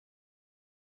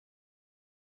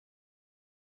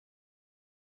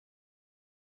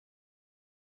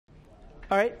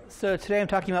All right, so today I'm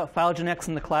talking about phylogenetics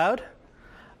in the cloud.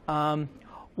 One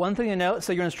thing to note,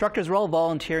 so your instructors are all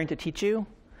volunteering to teach you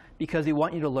because they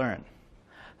want you to learn.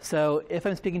 So if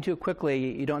I'm speaking too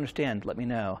quickly, you don't understand, let me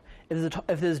know.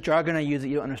 If there's jargon I use that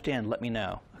you don't understand, let me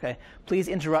know. Okay? Please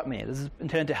interrupt me. This is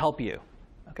intended to help you.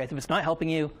 Okay? So if it's not helping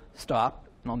you, stop,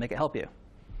 and I'll make it help you.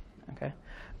 Okay?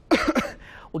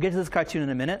 We'll get to this cartoon in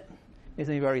a minute. Maybe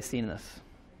some of you have already seen this.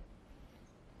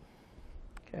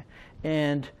 Okay?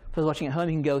 And for those watching at home,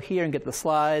 you can go here and get the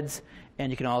slides, and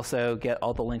you can also get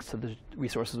all the links to the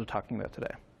resources we're talking about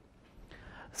today.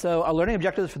 So our learning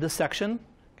objectives for this section.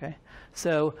 Okay?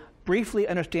 So briefly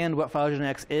understand what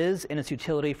phylogenetics is and its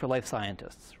utility for life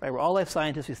scientists. Right? We're all life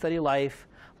scientists. We study life.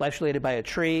 Life's related by a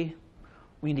tree.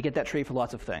 We need to get that tree for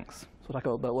lots of things. So we'll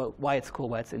talk about why it's cool,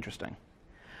 why it's interesting.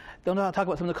 Then we'll talk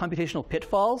about some of the computational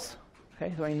pitfalls.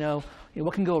 Okay? So I know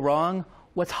what can go wrong,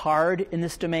 what's hard in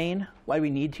this domain, why we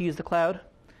need to use the cloud.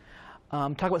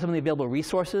 Talk about some of the available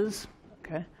resources.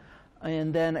 Okay?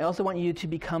 And then I also want you to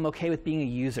become OK with being a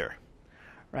user.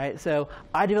 Right? So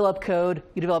I develop code,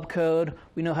 you develop code.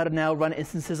 We know how to now run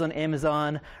instances on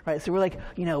Amazon. Right? So we're like,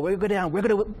 we're going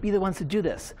to be the ones to do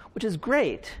this, which is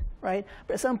great. Right?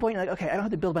 But at some point, you're like, OK, I don't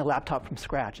have to build my laptop from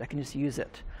scratch. I can just use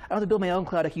it. I don't have to build my own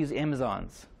cloud. I can use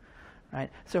Amazon's. Right?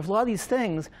 So for a lot of these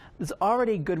things, there's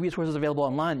already good resources available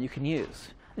online that you can use.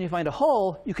 And you find a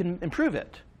hole, you can improve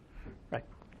it.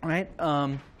 Right?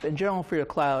 But in general, for your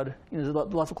cloud, there's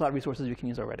lots of cloud resources you can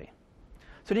use already.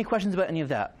 So any questions about any of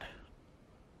that?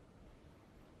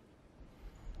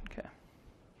 OK. Can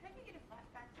I get a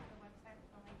flashback to the website with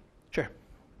the link? Sure.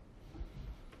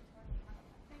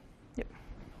 Yep.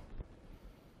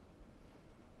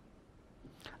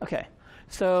 OK.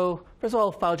 So first of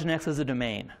all, phylogenetics is a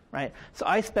domain. Right? So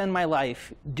I spend my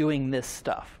life doing this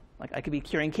stuff. Like I could be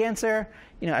curing cancer,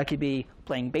 I could be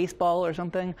playing baseball or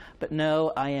something, but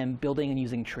no, I am building and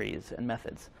using trees and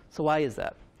methods. So why is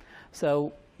that?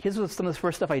 So here's some of the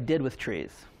first stuff I did with trees.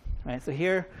 Right? So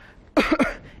here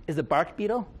is a bark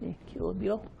beetle, cute little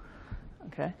beetle.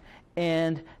 Okay?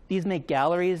 And these make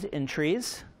galleries in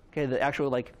trees. Okay? The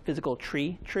actual physical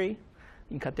tree you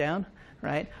can cut down,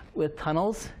 right? With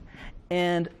tunnels.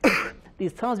 And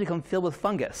these tunnels become filled with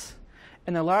fungus.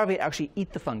 And the larvae actually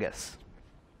eat the fungus.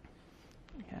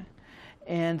 Okay.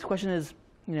 And the question is,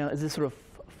 is this sort of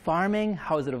farming?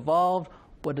 How has it evolved?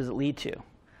 What does it lead to?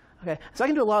 Okay. So I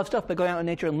can do a lot of stuff by going out in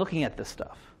nature and looking at this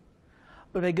stuff.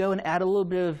 But if I go and add a little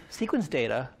bit of sequence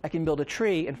data, I can build a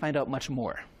tree and find out much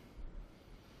more.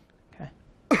 Okay.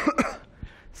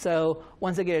 So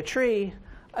once I get a tree,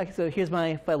 so here's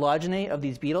my phylogeny of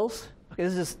these beetles. Okay,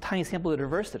 this is just a tiny sample of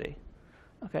diversity.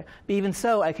 Okay. But even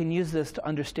so, I can use this to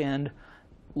understand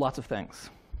lots of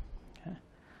things. Okay.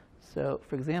 So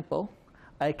for example,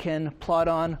 I can plot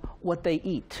on what they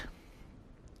eat,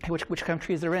 which kind of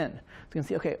trees they're in. So you can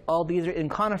see, OK, all these are in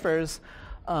conifers.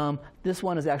 This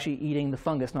one is actually eating the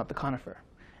fungus, not the conifer.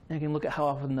 And you can look at how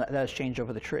often that has changed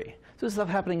over the tree. So this is stuff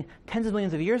happening tens of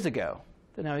millions of years ago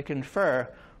that now we can infer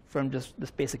from just this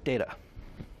basic data.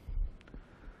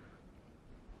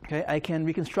 Okay, I can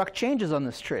reconstruct changes on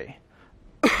this tree.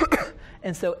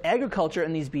 And so agriculture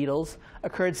in these beetles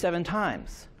occurred 7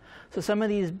 times. So some of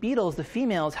these beetles, the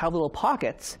females, have little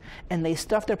pockets, and they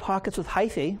stuff their pockets with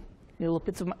hyphae, little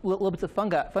bits of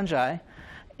fungi.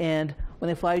 And when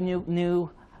they fly a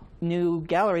new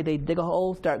gallery, they dig a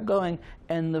hole, start going,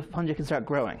 and the fungi can start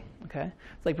growing. Okay?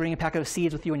 It's like bringing a pack of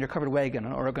seeds with you in your covered wagon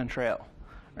on an Oregon Trail.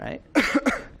 Right?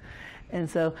 And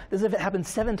so this happened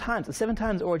 7 times. The 7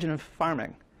 times origin of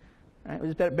farming. Right? It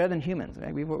was better than humans.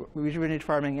 Right? We originated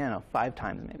farming, 5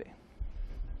 times maybe.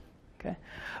 Okay?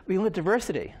 We look at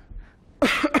diversity.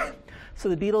 So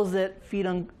the beetles that feed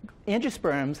on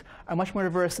angiosperms are much more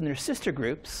diverse than their sister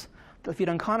groups that feed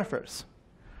on conifers.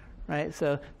 Right?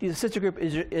 So the sister group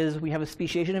is we have a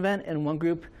speciation event, and one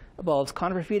group involves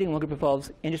conifer feeding, and one group involves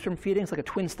angiosperm feeding. It's like a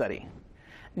twin study.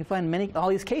 And you find all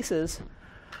these cases,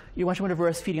 you're much more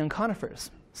diverse feeding on conifers.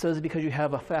 So is it because you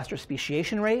have a faster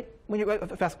speciation rate when you're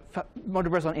more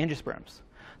diverse on angiosperms?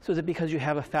 So is it because you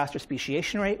have a faster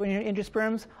speciation rate when you're in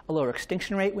angiosperms, a lower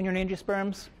extinction rate when you're in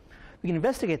angiosperms? We can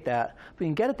investigate that. We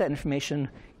can get at that information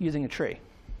using a tree.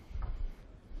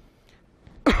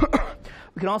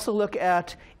 We can also look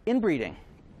at inbreeding.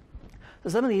 So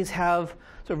some of these have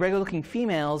sort of regular-looking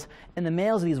females, and the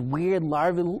males are these weird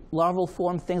larval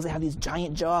form things that have these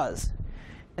giant jaws.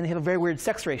 And they have a very weird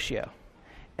sex ratio.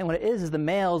 And what it is the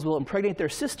males will impregnate their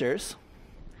sisters,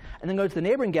 and then go to the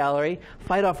neighboring gallery,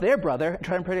 fight off their brother, and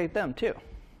try to impregnate them too.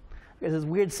 There's this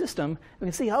weird system. We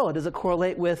can see, does it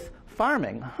correlate with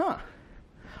farming?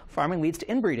 Farming leads to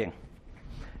inbreeding.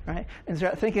 Right? And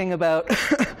start thinking about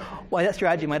why that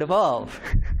strategy might evolve.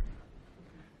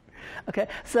 Okay,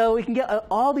 so we can get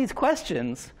all these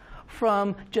questions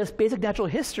from just basic natural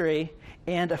history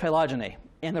and a phylogeny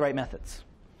and the right methods.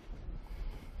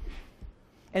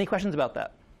 Any questions about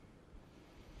that?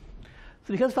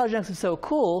 So because phylogenetics is so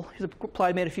cool, here's a plot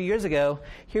I made a few years ago.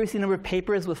 Here we see a number of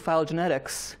papers with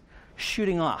phylogenetics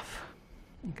shooting off,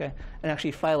 okay, and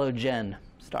actually phylogen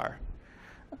star.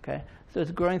 Okay, so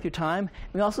it's growing through time.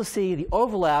 We also see the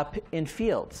overlap in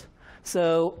fields.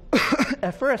 So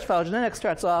at first, phylogenetics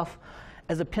starts off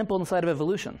as a pimple in the side of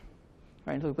evolution,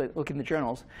 right? Look in the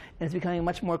journals, and it's becoming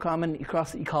much more common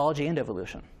across ecology and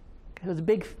evolution. Okay, so it's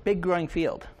a big growing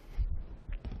field.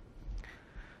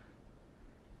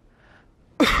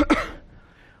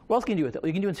 What else can you do with it? Well,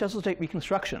 you can do ancestral state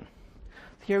reconstruction.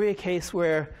 Here we have a case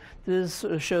where this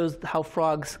sort of shows how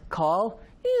frogs call.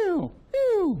 Ew,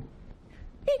 ew,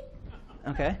 eep.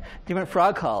 Okay, different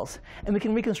frog calls, and we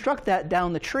can reconstruct that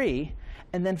down the tree,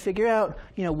 and then figure out,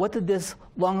 what did this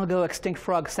long ago extinct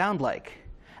frog sound like,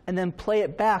 and then play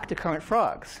it back to current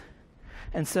frogs.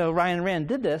 And so Ryan and Rand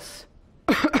did this,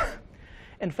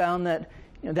 and found that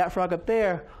that frog up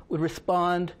there would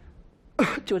respond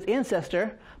to its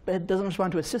ancestor, but it doesn't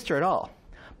respond to its sister at all.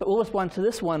 But will respond to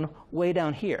this one way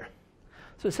down here.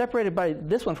 So it's separated by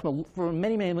this one for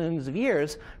many, many millions of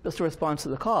years, but still responds to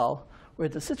the call, where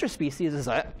the sister species is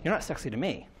like, you're not sexy to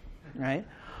me, right?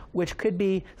 Which could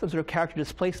be some sort of character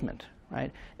displacement,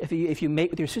 right? If you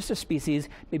mate with your sister species,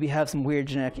 maybe you have some weird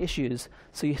genetic issues,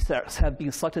 so you have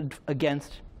being selected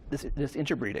against this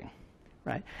interbreeding,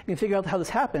 right? You can figure out how this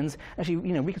happens, actually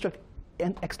reconstruct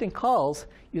extinct calls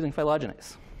using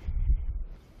phylogenies.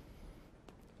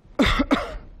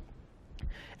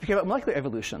 If you care about molecular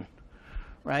evolution,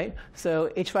 right?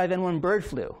 So H5N1 bird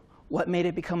flu, what made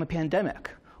it become a pandemic?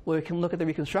 Well, we can look at the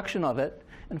reconstruction of it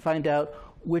and find out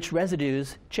which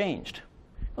residues changed.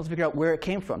 Also figure out where it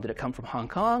came from. Did it come from Hong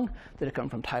Kong? Did it come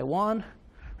from Taiwan?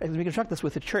 Right? We can reconstruct this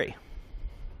with a tree.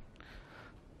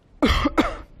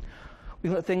 We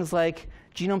look at things like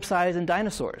genome size in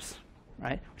dinosaurs,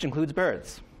 right? Which includes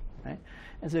birds, right?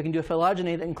 And so we can do a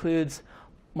phylogeny that includes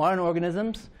modern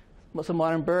organisms, some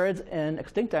modern birds, and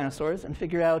extinct dinosaurs, and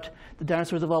figure out did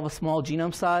dinosaurs evolve a small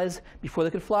genome size before they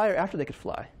could fly or after they could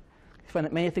fly. You find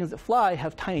that many things that fly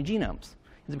have tiny genomes.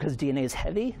 Is it because DNA is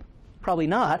heavy? Probably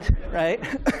not, right?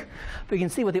 But you can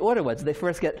see what the order was. Did they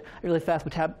first get a really fast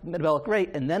metabolic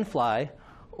rate and then fly,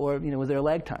 or was there a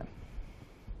lag time?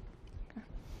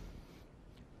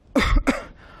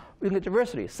 We can get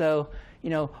diversity. So,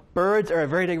 birds are a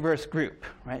very diverse group,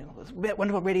 right?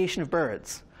 Wonderful radiation of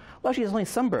birds. Well, actually, there's only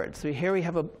some birds. So here we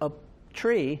have a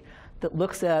tree that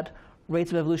looks at rates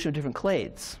of evolution of different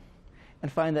clades,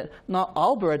 and find that not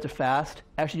all birds are fast.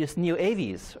 Actually, just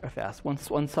neoaves are fast. One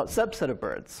subset of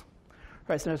birds.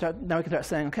 Right. So now we can start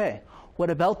saying, okay, what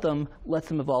about them lets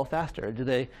them evolve faster?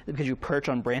 Because you perch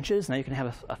on branches, now you can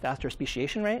have a faster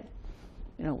speciation rate?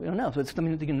 We don't know. So it's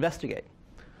something that you can investigate.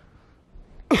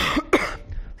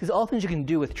 These are all things you can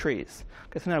do with trees.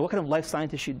 Because no matter what kind of life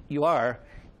scientist you are,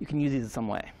 you can use these in some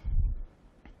way.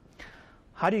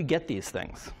 How do you get these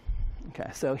things?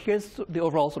 Okay, so here's the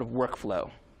overall sort of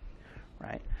workflow,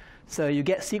 right? So you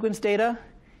get sequence data,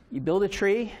 you build a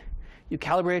tree, you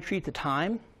calibrate a tree to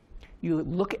time, you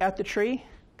look at the tree.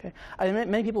 Okay, I met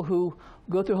many people who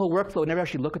go through the whole workflow and never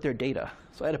actually look at their data.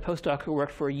 So I had a postdoc who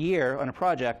worked for a year on a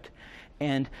project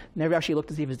and never actually looked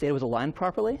to see if his data was aligned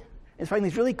properly. And finding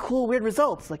these really cool, weird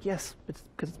results. Like, yes, it's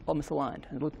because it's all misaligned.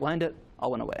 And aligned it,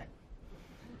 all went away.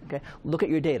 Okay, look at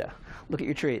your data. Look at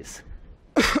your trees.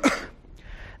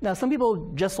 Now, some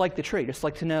people just like the tree, just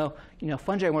like to know,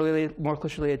 fungi are more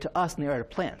closely related to us than they are to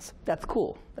plants. That's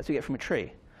cool. That's what you get from a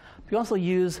tree. But you also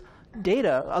use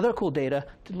data, other cool data,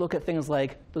 to look at things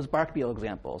like those bark beetle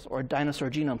examples or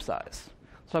dinosaur genome size.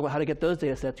 Let's talk about how to get those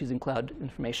data sets using cloud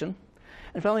information.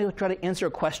 And finally, we'll try to answer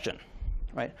a question,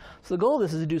 right? So the goal of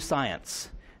this is to do science.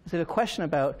 It's a question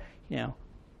about,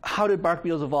 how did bark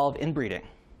beetles evolve inbreeding,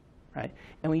 right?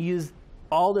 And we use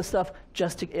all this stuff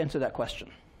just to answer that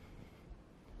question.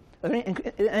 Are there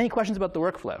any questions about the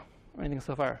workflow or anything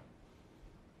so far?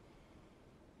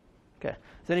 Okay.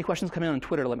 If there's any questions coming on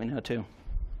Twitter, let me know too.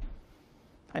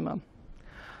 Hi, Mom.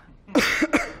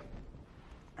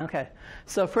 Okay.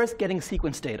 So first, getting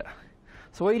sequence data.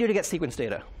 So what do you do to get sequence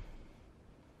data?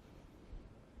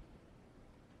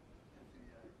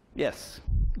 Yes,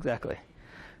 exactly.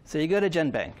 So you go to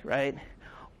GenBank, right?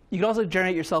 You can also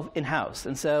generate yourself in-house.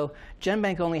 And so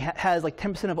GenBank only has like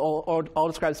 10% of all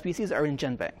described species are in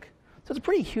GenBank. So it's a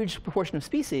pretty huge proportion of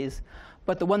species,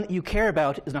 but the one that you care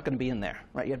about is not going to be in there,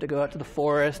 right? You have to go out to the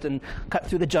forest and cut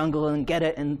through the jungle and get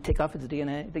it and take off its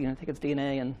DNA, take its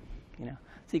DNA and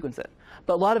sequence it.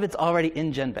 But a lot of it's already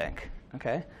in GenBank,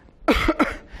 okay?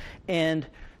 And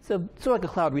so it's sort of like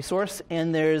a cloud resource,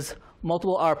 and there's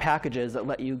multiple R packages that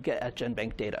let you get at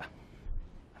GenBank data,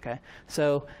 okay?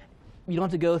 So you don't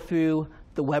have to go through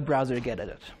the web browser to get at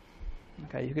it,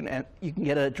 okay? You can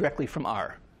get it directly from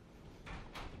R.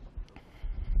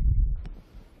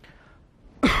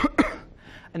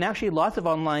 And actually, lots of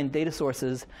online data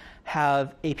sources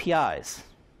have APIs,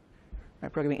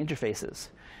 right, programming interfaces.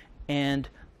 And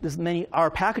there's many R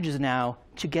packages now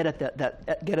to get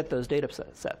at those data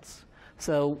sets.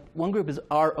 So one group is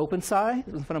R OpenSci.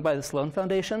 It was funded by the Sloan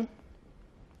Foundation.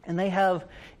 And they have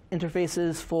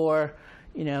interfaces for,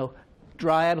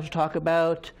 Dryad, which we'll talk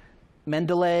about,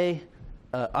 Mendeley,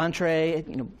 Entree,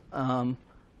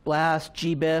 BLAST,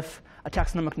 GBIF, a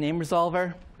taxonomic name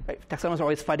resolver. Right? Taxonomists are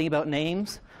always fighting about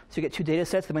names. So you get two data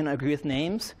sets that might not agree with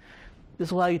names.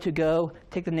 This will allow you to go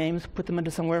take the names, put them into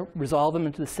somewhere, resolve them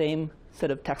into the same set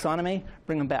of taxonomy,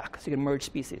 bring them back. So you can merge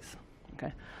species.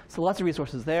 Okay? So lots of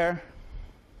resources there.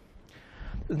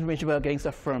 There's information about getting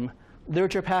stuff from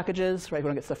literature packages. Right? If you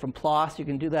want to get stuff from PLOS, you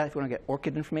can do that. If you want to get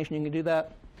ORCID information, you can do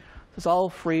that. So it's all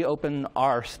free, open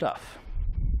R stuff.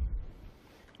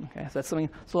 Okay, so that's something.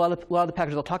 So a lot of the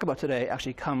packages I'll talk about today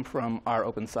actually come from R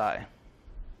OpenSci.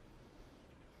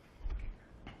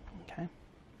 Okay.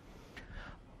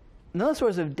 Another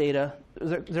source of data. Is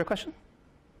there a question?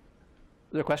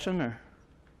 Is there a question or?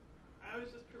 I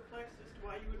was just perplexed as to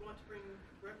why you would want to bring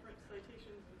reference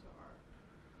citations into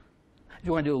R. If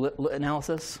you want to do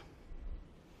analysis.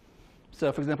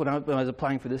 So, for example, when I was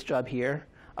applying for this job here,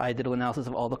 I did an analysis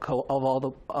of all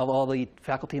the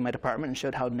faculty in my department and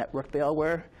showed how networked they all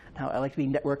were, and how I like to be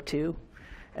networked too,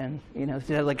 and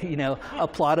a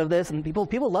plot of this, and people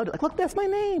loved it. Like, look, that's my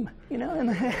name, and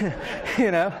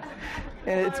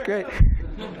and it's great.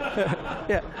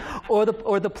 Yeah, or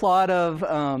the plot of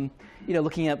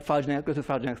looking at phylogenetics, go through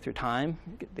phylogenetics through time,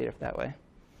 get data that way.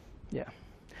 Yeah,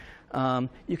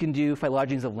 you can do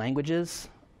phylogenies of languages.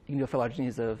 You can do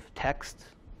phylogenies of text.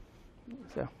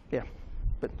 So yeah.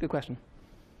 But good question.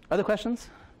 Other questions?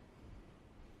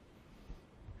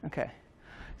 OK.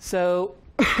 So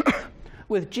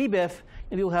with GBIF,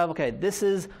 people have, OK, this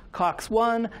is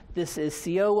COX1, this is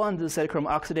CO1, this is cytochrome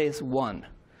oxidase 1.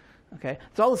 OK?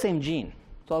 It's all the same gene.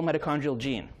 It's all a mitochondrial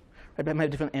gene. Right? But it might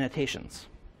have different annotations.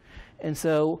 And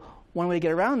so one way to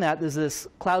get around that is this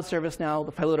cloud service now,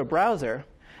 the Phylota browser,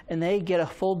 and they get a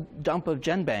full dump of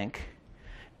GenBank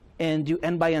and do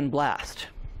n-by-n blast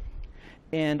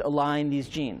and align these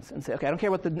genes and say, OK, I don't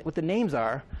care what the names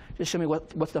are. Just show me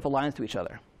what stuff aligns to each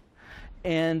other.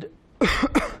 And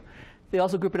they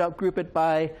also group it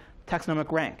by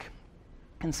taxonomic rank.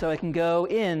 And so I can go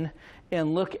in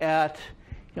and look at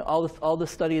all the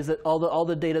studies, all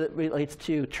the data that relates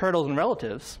to turtles and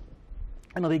relatives,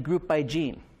 and they'll be grouped by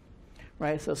gene.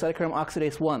 Right? So cytochrome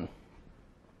oxidase 1,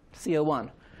 CO1.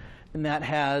 And that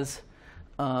has,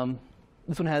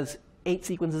 this one has 8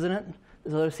 sequences in it.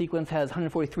 This other sequence has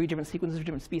 143 different sequences for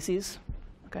different species.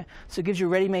 Okay? So it gives you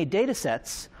ready-made data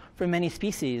sets for many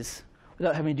species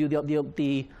without having to do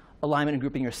the alignment and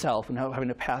grouping yourself and having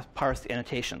to parse the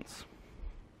annotations.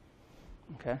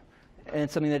 Okay? And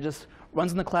it's something that just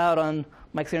runs in the cloud on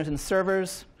Mike Sanderson's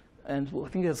servers. And I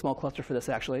think there's a small cluster for this,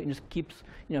 actually. And just keeps,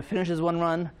 finishes one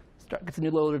run, gets a new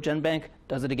load of GenBank,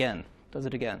 does it again, does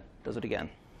it again, does it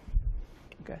again.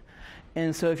 Okay?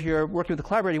 And so if you're working with a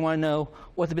collaborator, you want to know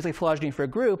what's the basic phylogeny for a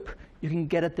group, you can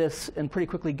get at this and pretty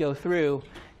quickly go through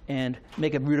and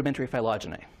make a rudimentary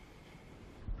phylogeny.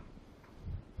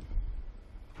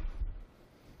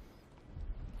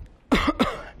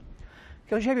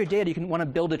 Once you have your data, you can want to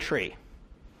build a tree.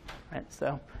 Right?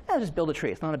 So just build a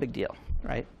tree. It's not a big deal.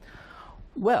 Right?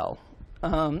 Well,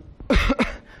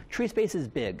 tree space is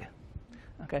big.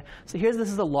 Okay? So this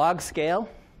is a log scale.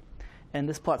 And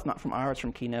this plot's not from R, it's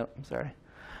from Keynote, I'm sorry.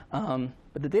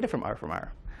 But the data from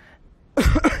R.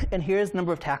 And here's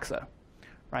number of taxa,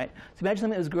 right? So imagine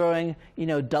something that was growing,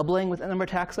 doubling with the number of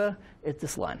taxa. It's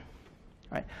this line,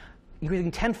 right?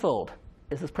 Increasing tenfold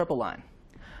is this purple line.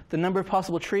 The number of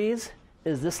possible trees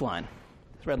is this line,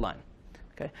 this red line.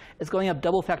 Okay? It's going up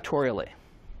double factorially,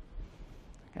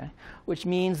 okay? Which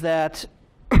means that,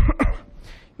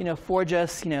 for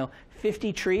just,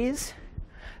 50 trees,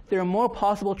 there are more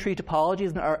possible tree topologies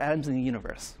than there are atoms in the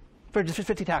universe for just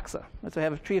 50 taxa. So I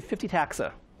have a tree of 50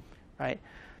 taxa, right?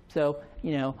 So,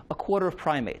 a quarter of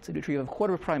primates. I do a tree of a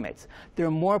quarter of primates. There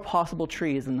are more possible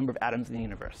trees than the number of atoms in the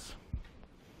universe.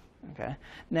 Okay?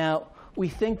 Now, we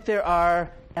think there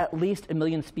are at least 1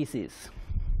 million species,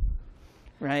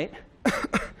 right?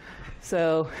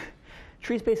 So,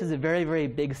 tree space is a very, very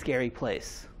big, scary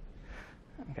place.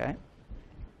 Okay?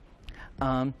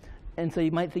 And so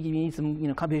you might think you need some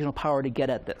computational power to get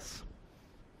at this.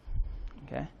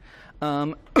 Okay?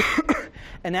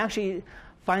 And actually,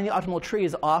 finding the optimal tree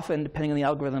is often, depending on the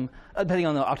algorithm, depending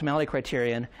on the optimality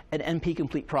criterion, an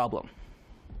NP-complete problem.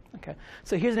 Okay?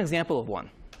 So here's an example of one.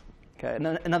 Okay?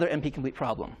 Another NP-complete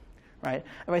problem. Right?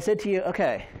 If I said to you,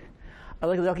 OK, I'd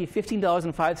like to give you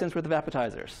 $15.05 worth of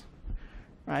appetizers.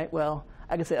 Right? Well,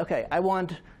 I could say, OK, I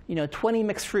want 20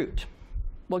 mixed fruit.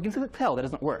 Well, you can tell that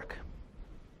doesn't work.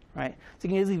 Right? So you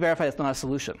can easily verify it's not a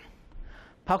solution.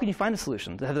 How can you find a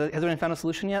solution? Has anyone found a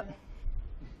solution yet?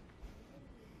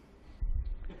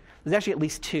 There's actually at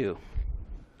least two.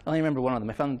 I only remember one of them.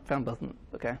 I found both of them.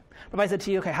 Okay. But if I said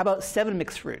to you, OK, how about 7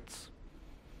 mixed fruits?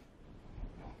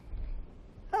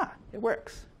 It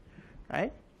works.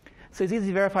 Right? So it's easy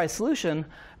to verify a solution,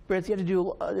 but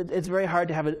it's very hard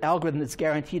to have an algorithm that's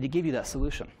guaranteed to give you that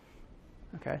solution.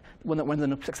 Okay? One that runs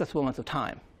in a successful amount of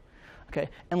time. Okay?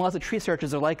 And lots of tree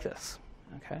searches are like this.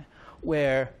 Okay?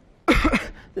 Where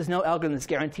there's no algorithm that's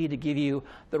guaranteed to give you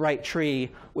the right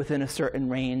tree within a certain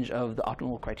range of the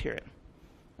optimal criterion.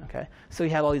 Okay? So you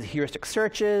have all these heuristic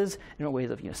searches, different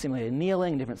ways of simulated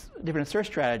annealing, different search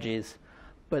strategies,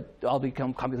 but they all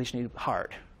become computationally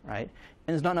hard. Right?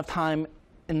 And there's not enough time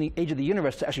in the age of the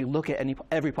universe to actually look at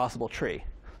every possible tree. You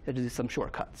have to do some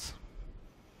shortcuts.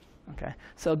 Okay?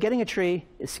 So getting a tree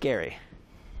is scary.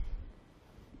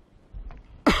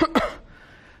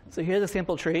 So here's a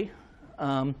sample tree.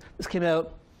 This came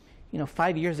out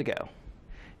 5 years ago.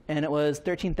 And it was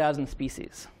 13,000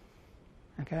 species.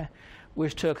 Okay?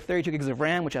 Which took 32 gigs of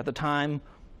RAM, which at the time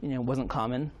wasn't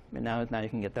common. And now you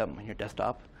can get that on your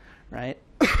desktop. Right?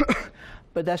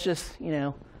 But that's just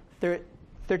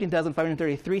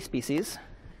 13,533 species.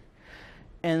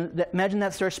 And imagine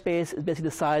that search space is basically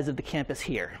the size of the campus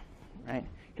here. Right?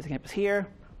 Here's the campus here,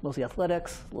 mostly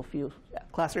athletics, a little few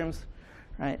classrooms.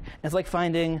 Right? And it's like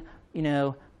finding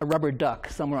a rubber duck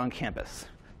somewhere on campus.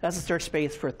 That's a search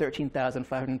space for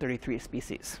 13,533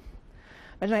 species.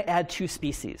 Imagine I add 2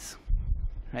 species.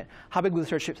 Right? How big would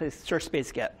the search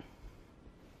space get?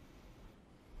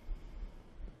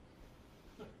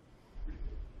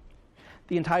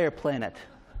 The entire planet.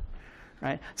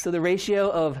 Right? So the ratio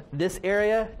of this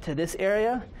area to this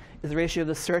area is the ratio of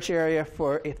the search area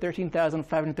for a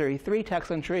 13,533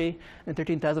 taxon tree and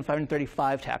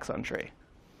 13,535 taxon tree.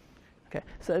 Okay?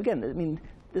 So again,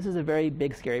 this is a very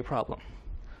big, scary problem.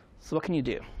 So what can you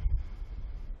do?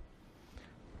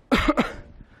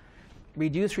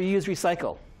 Reduce, reuse,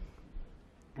 recycle.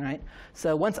 Right?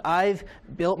 So once I've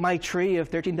built my tree of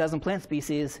 13,000 plant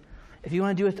species, if you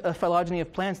want to do a phylogeny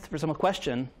of plants for some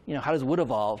question, how does wood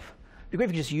evolve? It'd be great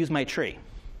if you just use my tree.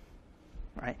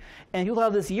 Right? And people thought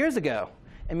of this years ago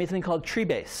and made something called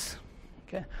TreeBase,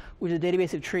 okay, which is a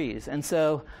database of trees. And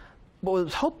so what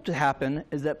was hoped to happen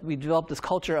is that we developed this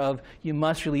culture of you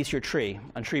must release your tree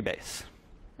on TreeBase.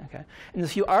 Okay? And there's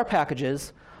a few R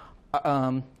packages,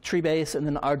 TreeBase, and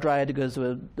then RDriad goes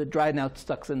to the Dried now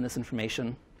sucks in this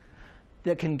information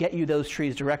that can get you those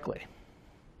trees directly.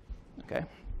 Okay?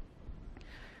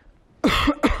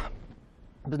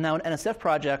 There's now an NSF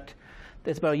project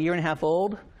that's about 1.5 years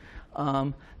old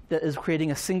that is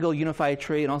creating a single unified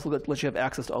tree and also lets you have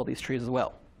access to all these trees as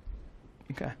well.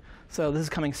 Okay, so this is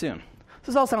coming soon.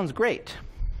 This all sounds great.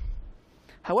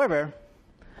 However,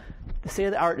 the state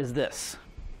of the art is this.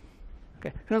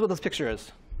 Okay, who knows what this picture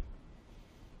is?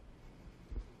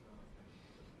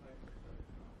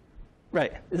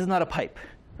 Right, this is not a pipe,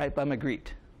 right, by Magritte.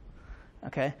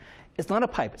 Okay, it's not a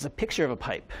pipe, it's a picture of a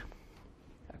pipe.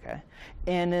 Okay,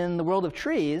 and in the world of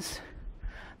trees,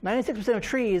 96% of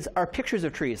trees are pictures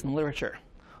of trees in the literature.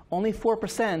 Only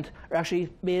 4% are actually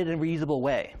made in a reusable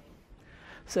way.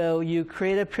 So you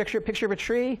create a picture of a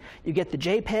tree, you get the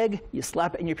JPEG, you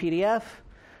slap it in your PDF,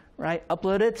 right?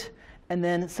 Upload it, and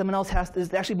then someone else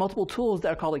there's actually multiple tools that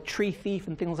are called like Tree Thief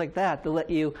and things like that let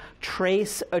you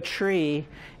trace a tree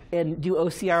and do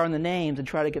OCR on the names and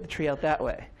try to get the tree out that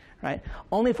way, right?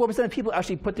 Only 4% of people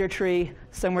actually put their tree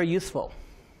somewhere useful.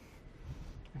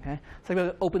 Okay? It's like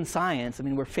with open science.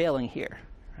 We're failing here,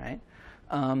 right?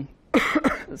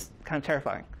 It's kind of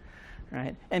terrifying,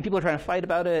 right? And people are trying to fight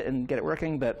about it and get it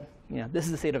working, but this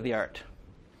is the state of the art.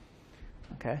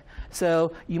 Okay?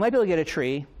 So you might be able to get a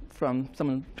tree from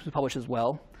someone who publishes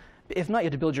well. But if not, you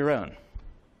have to build your own.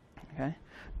 Okay?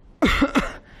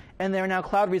 And there are now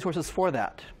cloud resources for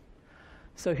that.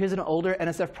 So here's an older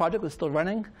NSF project that's still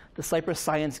running, the Cypress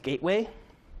Science Gateway.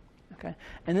 Okay?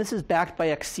 And this is backed by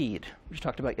Exceed, which we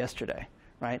talked about yesterday.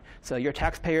 Right? So your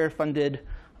taxpayer-funded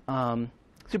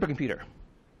supercomputer.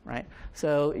 right?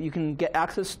 So you can get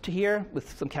access to here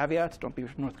with some caveats. Don't be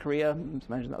from North Korea.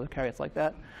 Imagine other caveats like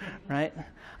that, right?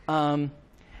 And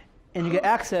you get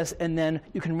access, and then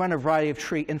you can run a variety of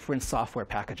tree inference software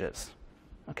packages,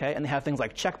 okay? And they have things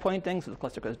like checkpointing, so the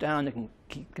cluster goes down, you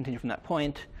can continue from that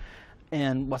point,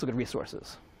 and lots of good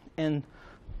resources. And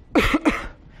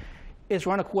it's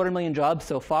run 250,000 jobs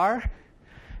so far.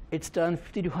 It's done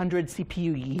 5,200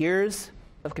 CPU years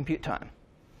of compute time.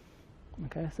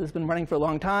 Okay, so it's been running for a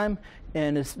long time,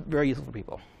 and it's very useful for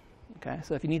people. Okay,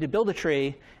 so if you need to build a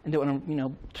tree and don't want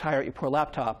to, tire out your poor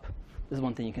laptop, this is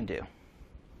one thing you can do.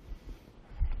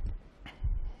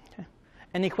 Okay.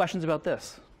 Any questions about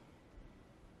this?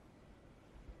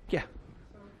 Yeah.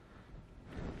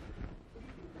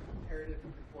 Comparative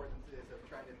importances of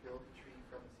trying to build a tree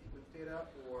from sequence data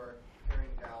or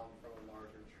paring down from a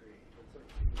larger tree. It's sort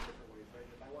of two different ways, right?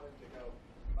 If I wanted to go,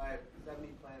 if I have 70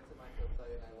 plants at my field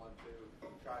site and I want to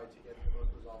try to get the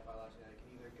most resolved phylogenetic, I can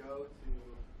either go to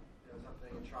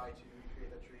something and try to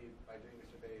create a tree by doing the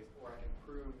surveys, or I can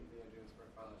prove the engineers for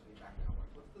phylogeny back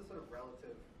downwards. What's the sort of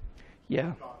relative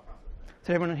thought process there?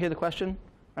 So everyone hear the question?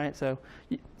 Right, so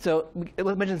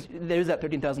it mentions there's that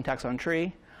 13,000 taxon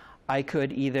tree. I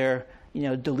could either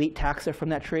delete taxa from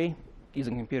that tree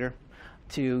using a computer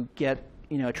to get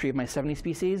a tree of my 70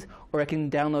 species, or I can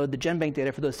download the GenBank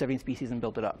data for those 70 species and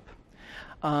build it up.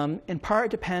 In part,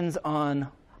 it depends on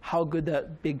how good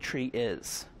that big tree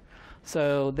is.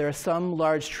 So there are some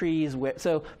large trees where,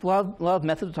 so a lot of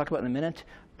methods we'll talk about in a minute,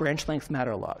 branch lengths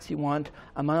matter a lot. So you want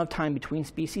amount of time between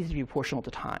species to be proportional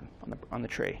to time on the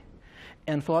tree.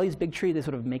 And for all these big trees, they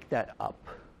sort of make that up.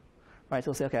 Right?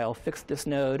 So they'll say, OK, I'll fix this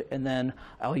node, and then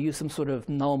I'll use some sort of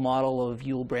null model of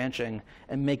Yule branching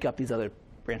and make up these other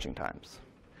branching times.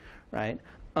 Right?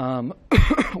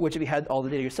 Which if you had all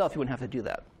the data yourself, you wouldn't have to do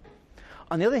that.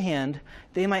 On the other hand,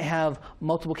 they might have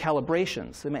multiple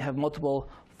calibrations. They might have multiple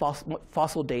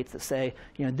fossil dates that say,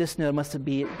 this node must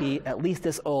be at least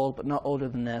this old, but not older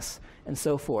than this, and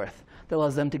so forth. That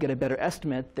allows them to get a better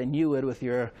estimate than you would with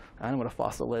your, I don't know what a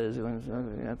fossil is,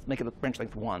 let's make it a branch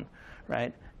length 1,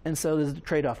 right? And so there's a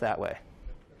trade-off that way.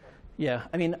 Yeah,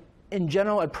 I mean, in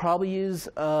general, I'd probably use,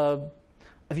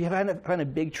 if you find a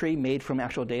big tree made from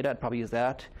actual data, I'd probably use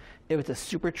that. If it's a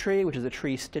super tree, which is a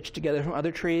tree stitched together from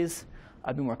other trees,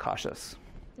 I'd be more cautious.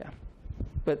 Yeah,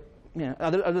 but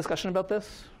other discussion about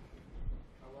this?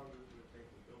 How long does it take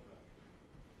to build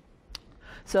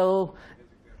that? So,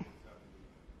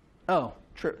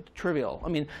 trivial. I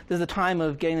mean, there's a time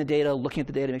of getting the data, looking at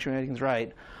the data, make sure everything's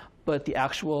right. But the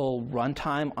actual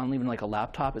runtime on even like a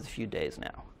laptop is a few days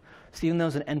now. So even though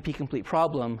it's an NP-complete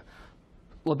problem,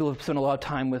 a lot of people have spent a lot of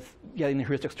time with getting the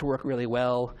heuristics to work really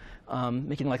well,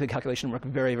 making the calculation work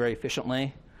very, very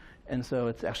efficiently. And so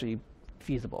it's actually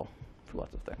feasible for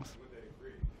lots of things. Would they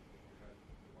agree? If you had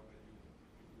one that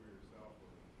you do yourself,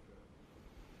 or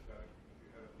that if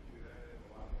you had to do that in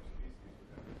a lot more species,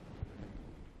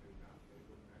 would that they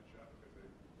wouldn't match up because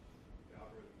the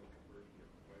algorithm would converge in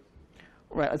different places?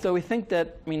 Right. So we think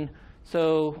that,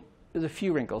 so there's a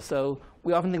few wrinkles. So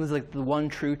we often think there's like the one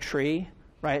true tree,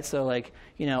 right? So like,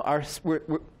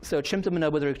 so chimps and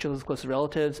bonobos are each other's closest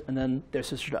relatives, and then they're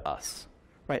sister to us,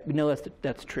 right? We know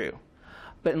that's true.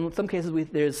 But in some cases,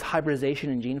 there's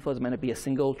hybridization in gene flows. It might not be a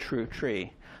single true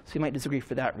tree. So you might disagree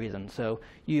for that reason. So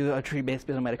you have a tree based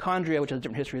on mitochondria, which has a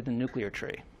different history than the nuclear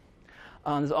tree.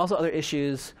 There's also other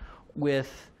issues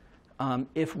with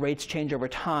if rates change over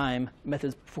time,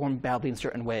 methods perform badly in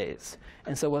certain ways.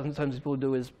 And so what sometimes people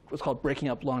do is what's called breaking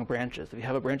up long branches. If you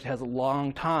have a branch that has a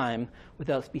long time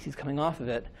without species coming off of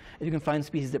it, if you can find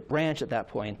species that branch at that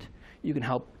point, you can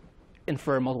help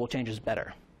infer multiple changes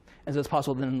better. And so it's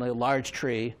possible that the large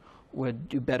tree would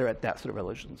do better at that sort of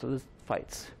resolution. So there's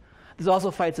fights. There's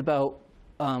also fights about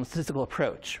statistical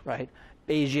approach, right?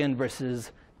 Bayesian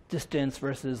versus distance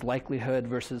versus likelihood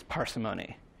versus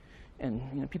parsimony.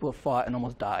 And people have fought and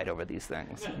almost died over these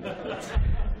things.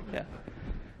 Yeah.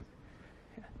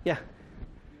 Yeah.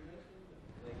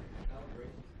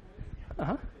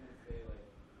 Uh-huh.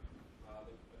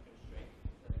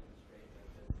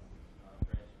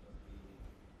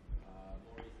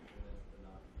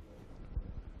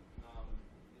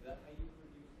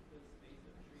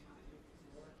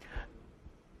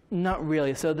 Not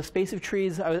really. So the space of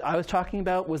trees I was talking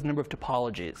about was the number of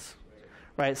topologies,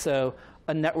 right? So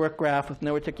a network graph with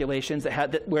no articulations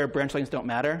where branch lengths don't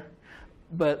matter.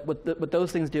 But what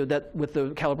those things do, that with the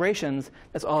calibrations,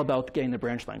 that's all about getting the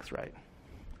branch lengths right.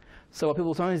 So what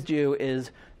people sometimes do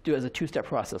is do it as a two-step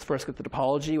process. First, get the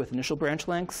topology with initial branch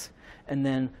lengths, and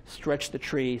then stretch the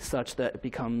tree such that it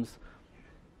becomes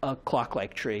a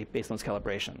clock-like tree based on those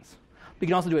calibrations. But you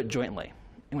can also do it jointly.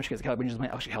 in which case the calibrations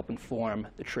might actually help inform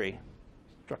the tree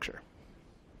structure.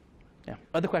 Yeah.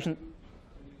 Other questions?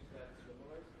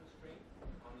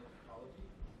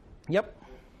 Yep.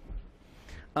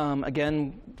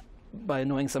 Again, by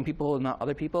annoying some people and not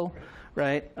other people,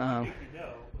 right? I think you know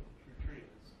what the true tree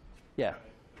is. Yeah. Right?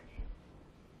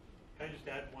 Can I just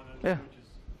add one other Yeah. thing, which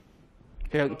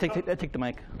is Here, take the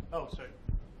mic. oh, sorry.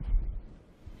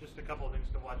 Just a couple of things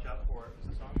to watch out for. Is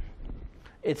this on?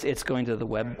 It's going to the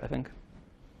web, Right. I think.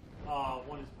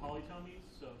 One is polytomies.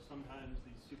 So sometimes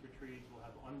these super trees will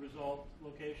have unresolved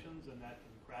locations, and that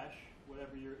can crash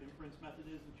whatever your inference method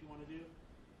is that you want to do.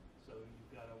 So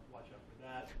you've got to watch out for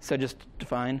that. So just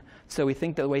define. So we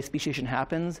think that the way speciation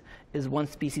happens is one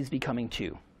species becoming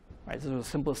two. Right? This is the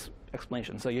simplest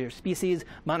explanation. So your species,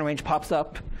 mountain range pops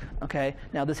up. Okay.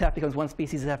 Now this half becomes one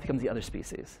species, this half becomes the other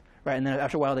species. Right? And then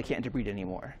after a while, they can't interbreed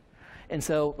anymore. And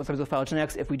so with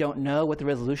phylogenetics, if we don't know what the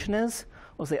resolution is,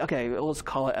 we'll say, okay, we'll just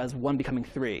call it as 1 becoming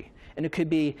 3. And it could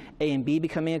be A and B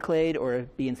becoming a clade, or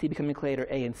B and C becoming a clade, or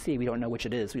A and C. We don't know which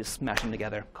it is. We just smash them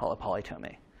together, call it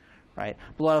polytomy. Right?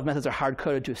 But a lot of methods are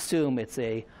hard-coded to assume it's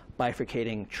a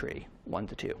bifurcating tree, 1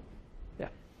 to 2. Yeah.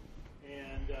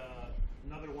 And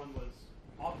another one was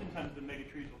oftentimes the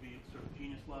megatrees will be sort of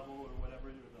genus level or whatever,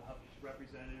 or they'll have just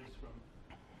representatives from.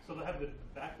 So they'll have the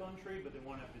backbone tree, but they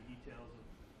won't have the details of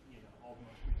all the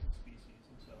most recent species.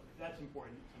 And so if that's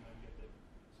important, sometimes you have to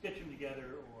stitch them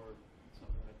together or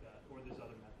something like that. Or there's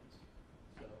other methods.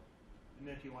 So, and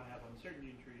then if you want to have uncertainty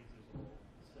in trees, there's a whole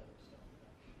set of stuff with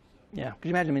that too. So. Yeah. Could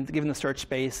you imagine? I mean, given the search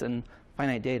space and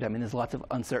finite data, I mean, there's lots of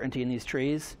uncertainty in these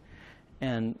trees,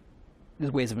 and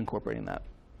there's ways of incorporating that.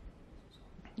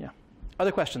 Yeah.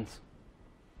 Other questions?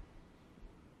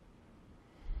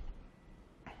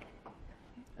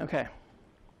 Okay.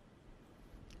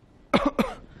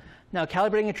 Now,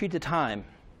 calibrating a tree to time.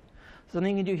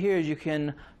 Something you can do here is you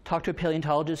can talk to a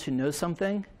paleontologist who knows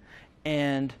something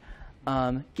and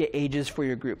get ages for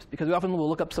your groups. Because we often will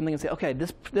look up something and say, okay,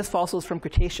 this fossil is from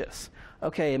Cretaceous.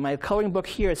 Okay, in my coloring book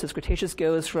here, it says Cretaceous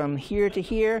goes from here to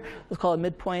here. Let's call it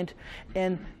midpoint.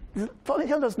 And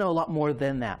paleontologists know a lot more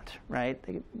than that, right?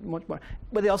 They get much more.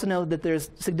 But they also know that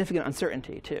there's significant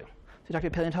uncertainty, too. So you talk to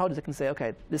a paleontologist that can say,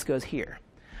 okay, this goes here,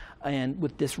 and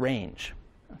with this range.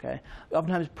 Okay.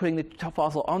 Oftentimes, putting the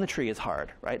fossil on the tree is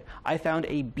hard, right? I found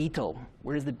a beetle.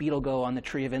 Where does the beetle go on the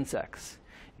tree of insects?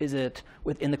 Is it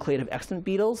within the clade of extant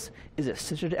beetles? Is it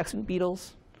sister to extant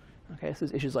beetles? Okay, so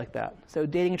there's issues like that. So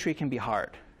dating a tree can be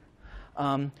hard.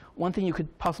 One thing you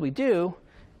could possibly do,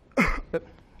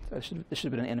 this should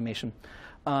have been an animation,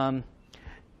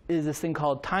 is this thing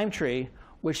called time tree,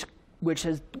 which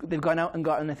they've gone out and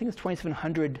gotten, I think it's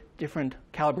 2,700 different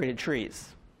calibrated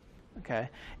trees. Okay,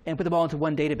 and put them all into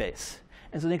one database.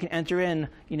 And so they can enter in,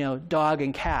 dog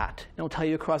and cat, and it'll tell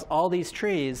you across all these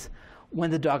trees when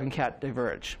the dog and cat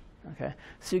diverge. Okay,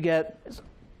 so you get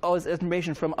all this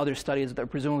information from other studies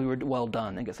that presumably were well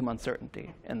done and get some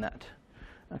uncertainty in that.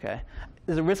 Okay,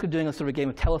 there's a risk of doing a sort of a game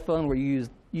of telephone where you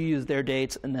use their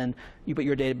dates and then you put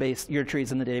your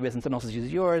trees in the database and someone else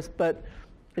uses yours, but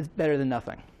it's better than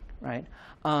nothing, right?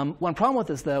 One problem with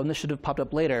this, though, and this should have popped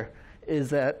up later, is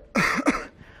that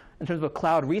in terms of a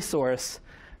cloud resource,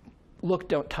 look,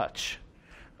 don't touch.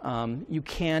 You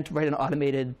can't write an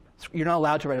automated, you're not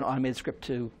allowed to write an automated script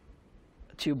to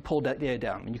pull that data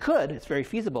down. I mean, you could, it's very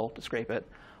feasible to scrape it,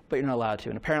 but you're not allowed to.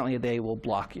 And apparently they will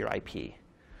block your IP.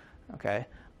 Okay?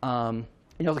 And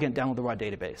you also can't download the raw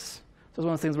database. So it's one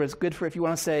of those things where it's good for if you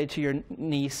want to say to your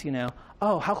niece,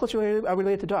 oh, how close are we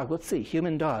related to dog? Let's see,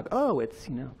 human dog. Oh, it's,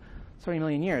 30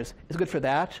 million years. It's good for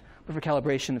that. But for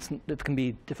calibration, it can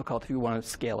be difficult if you want to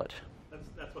scale it.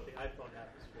 That's what the iPhone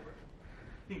app is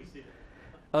for. You can see that.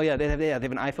 Oh yeah, they have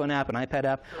an iPhone app, an iPad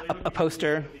app, So a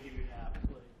poster. They give you an app.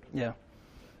 Yeah.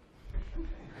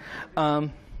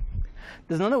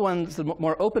 There's another one, it's a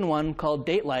more open one called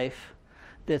Date Life,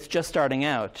 that's just starting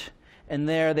out, and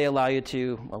there they allow you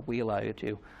to, well, we allow you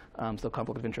to, still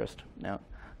conflict of interest now,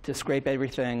 to scrape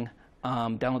everything.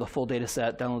 Download the full data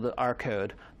set, download the R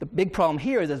code. The big problem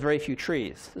here is there's very few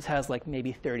trees. This has like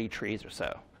maybe 30 trees or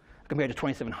so, compared to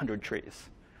 2,700 trees,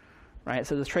 right?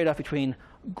 So there's a trade-off between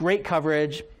great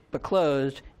coverage but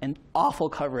closed and awful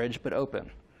coverage but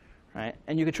open, right?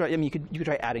 And you could try. You could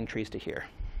try adding trees to here,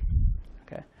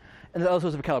 okay? And there's other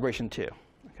sorts of calibration too,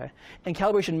 okay? And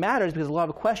calibration matters because a lot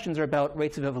of questions are about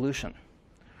rates of evolution,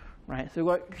 right? So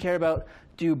we care about,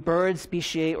 do birds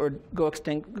speciate or go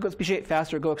speciate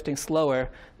faster or go extinct slower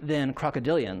than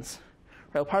crocodilians?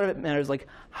 Right? Well, part of it matters like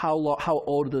how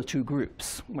old are those two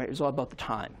groups, right? It's all about the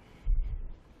time.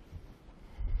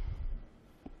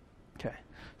 Okay,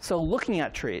 so looking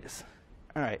at trees.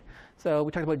 All right, So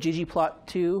we talked about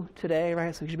ggplot2 today,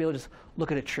 right? So we should be able to just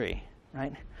look at a tree,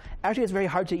 right? Actually, it's very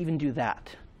hard to even do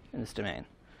that in this domain.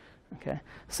 Okay,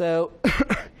 so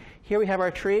here we have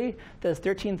our tree that has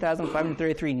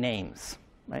 13,533 names,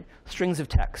 right? Strings of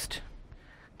text.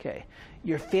 Okay,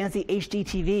 your fancy HD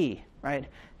TV, right,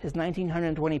 has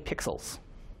 1,920 pixels,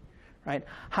 right?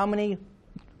 How many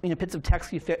bits of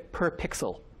text you fit per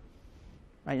pixel?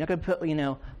 Right? You're not going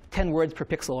to put 10 words per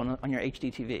pixel on your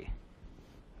HD TV.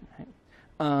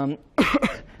 Right?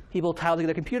 People tile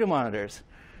together computer monitors,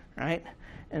 right?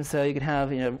 And so you can have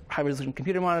high-resolution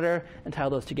computer monitor and tile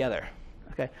those together.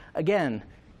 Okay. Again,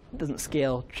 it doesn't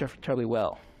scale terribly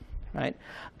well, right?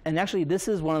 And actually, this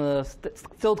is one of the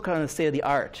still kind of state of the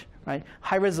art, right?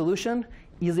 High resolution,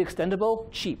 easily extendable,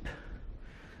 cheap.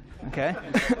 Okay.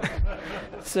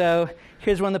 So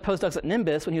here's one of the postdocs at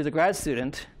NIMBioS when he was a grad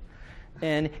student,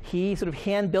 and he sort of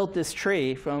hand-built this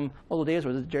tree from multiple data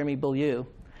sources, Jeremy Beaulieu,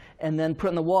 and then put it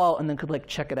on the wall, and then could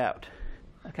check it out.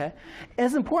 Okay, and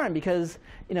it's important because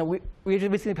we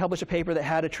recently published a paper that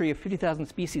had a tree of 50,000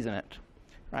 species in it,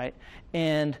 right?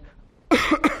 And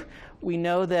we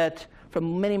know that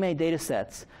from many, many data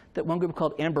sets that one group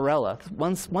called Amberella,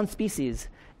 one species,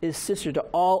 is sister to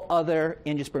all other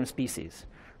angiosperm species.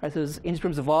 Right? So as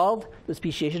angiosperms evolved, the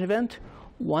speciation event,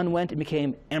 one went and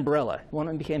became Amberella, one went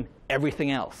and became everything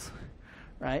else.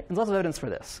 Right? And there's lots of evidence for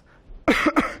this.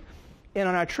 And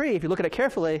on our tree, if you look at it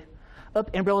carefully,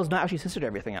 Amberella is not actually sister to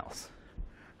everything else.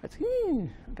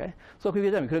 Okay. So what could we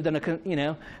have done? We could have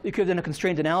done we could have done a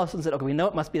constraint analysis and said, okay, we know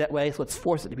it must be that way, so let's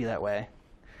force it to be that way.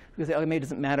 We could say, okay, maybe it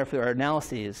doesn't matter for our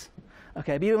analyses.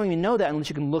 Okay, but you don't even know that unless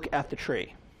you can look at the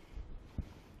tree.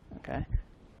 Okay.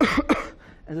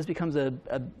 And this becomes a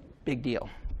big deal.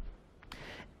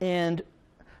 And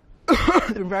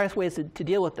there are various ways to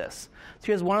deal with this. So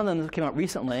here's one of them that came out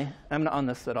recently. I'm not on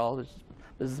this at all. This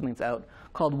is something that's out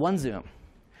called OneZoom.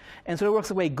 And so it works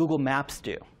the way Google Maps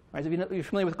do. Right? So if you're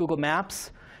familiar with Google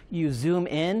Maps, you zoom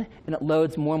in, and it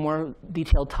loads more and more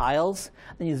detailed tiles.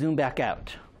 Then you zoom back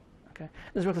out. Okay?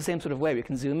 This works the same sort of way. We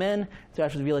can zoom in, so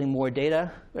actually revealing more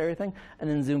data of everything, and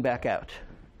then zoom back out.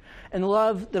 And there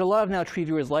are a lot of now tree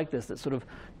viewers like this that sort of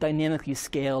dynamically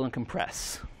scale and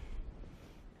compress.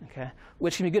 Okay?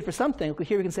 Which can be good for something.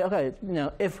 Here we can say, okay,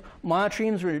 if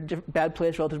monotremes were a bad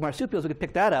place relative to marsupials, we could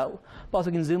pick that out. But also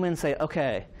we can zoom in and say,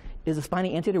 okay, is the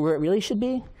spiny anteater where it really should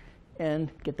be?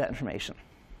 And get that information.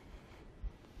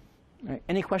 All right,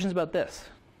 any questions about this?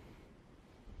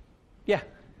 Yeah?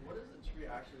 What does the tree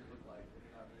actually look like when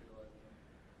you have data like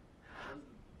that?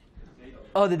 What does the data look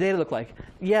like? Oh, the data look like?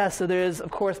 Yeah, so there's,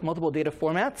 of course, multiple data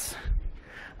formats.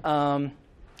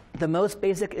 The most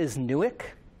basic is Newick,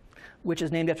 which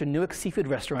is named after Newick Seafood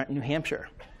Restaurant in New Hampshire.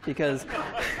 Because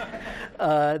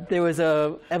there was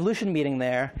a evolution meeting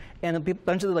there, and a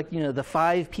bunch of the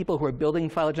 5 people who were building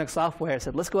phylogenetic software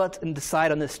said, let's go out and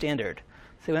decide on this standard.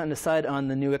 So they went and decided on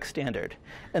the Newick standard.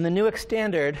 And the Newick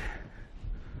standard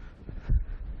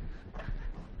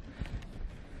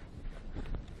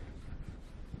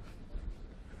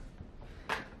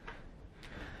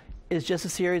is just a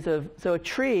series of, so a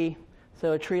tree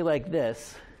like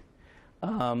this,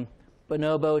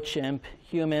 bonobo, chimp,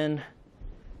 human,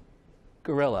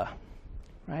 gorilla,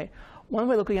 right? One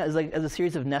way of looking at it is as a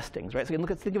series of nestings, right? So you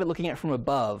can think of it looking at it from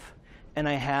above, and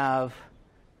I have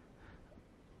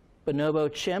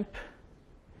bonobo chimp,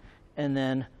 and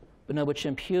then bonobo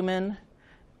chimp human,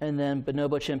 and then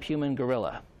bonobo chimp human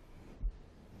gorilla,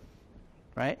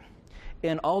 right?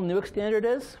 And all Newick standard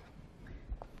is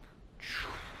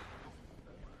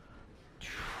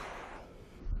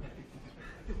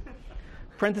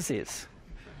parentheses,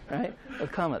 right,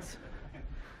 with commas.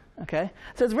 Okay,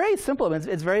 so it's very simple.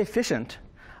 It's very efficient.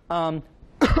 You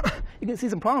can see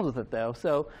some problems with it, though.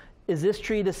 So is this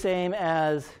tree the same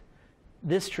as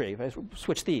this tree? If I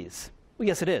switch these? Well,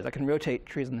 yes, it is. I can rotate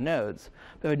trees in the nodes.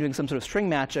 But if I'm doing some sort of string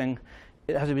matching,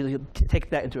 it has to really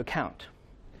take that into account,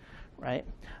 right?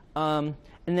 And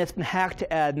it's been hacked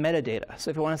to add metadata. So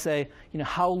if I want to say,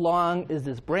 how long is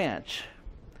this branch?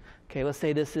 Okay, let's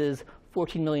say this is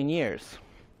 14 million years,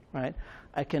 right?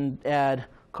 I can add :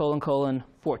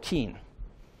 14.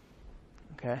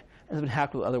 Okay, and it's been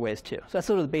hacked with other ways too. So that's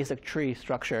sort of the basic tree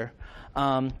structure.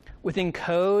 Within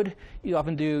code, you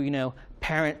often do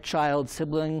parent-child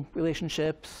sibling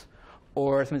relationships,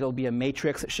 or sometimes there'll be a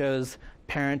matrix that shows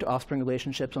parent-offspring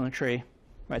relationships on a tree.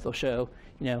 Right, they'll show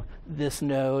this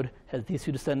node has these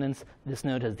 2 descendants, this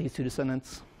node has these 2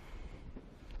 descendants.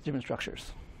 Different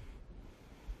structures.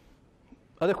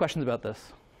 Other questions about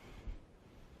this?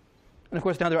 And of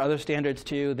course, now there are other standards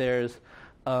too. There's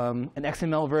an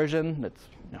XML version that's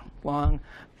long.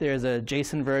 There's a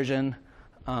JSON version.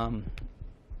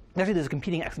 Actually, there's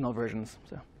competing XML versions.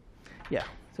 So yeah,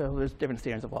 so there's different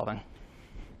standards evolving.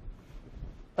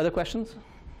 Other questions?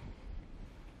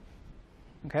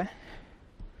 OK.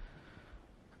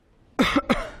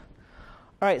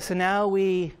 All right, so now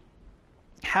we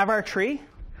have our tree.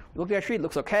 We look at our tree, it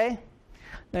looks OK.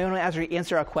 Now we want to actually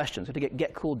answer our questions. We have to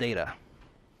get cool data.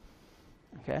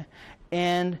 Okay?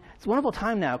 And it's a wonderful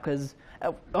time now, because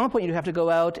at one point you have to go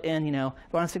out and, if you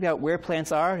want to figure out where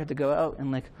plants are, you have to go out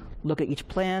and look at each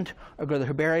plant, or go to the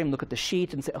herbarium, look at the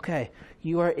sheet, and say, OK,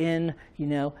 you are in,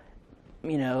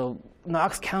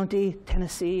 Knox County,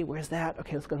 Tennessee. Where's that?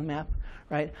 OK, let's go to the map,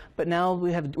 right? But now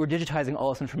we're digitizing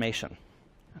all this information.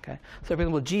 Okay? So for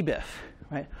example, GBIF,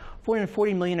 right?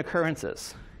 440 million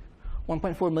occurrences,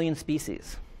 1.4 million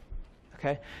species.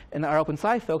 Okay? And our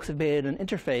OpenSci folks have made an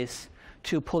interface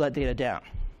to pull that data down.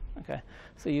 Okay?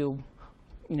 So you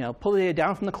pull the data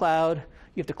down from the cloud.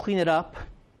 You have to clean it up,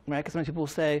 right? Because some people will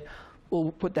say,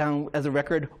 we'll put down as a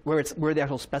record where the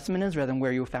actual specimen is rather than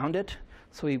where you found it.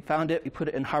 So we found it. We put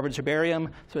it in Harvard's herbarium.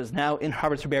 So it's now in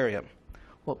Harvard's herbarium.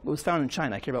 Well, it was found in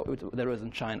China. I care about that it was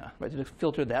in China, right? To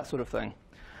filter that sort of thing.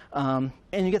 And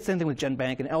you get the same thing with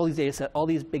GenBank, and all these data sets, all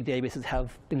these big databases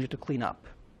have things you have to clean up.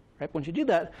 Right? Once you do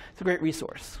that, it's a great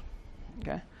resource.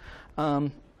 Okay?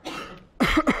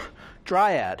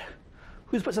 Dryad.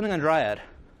 Who's put something on Dryad?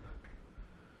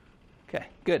 Okay,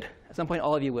 good. At some point,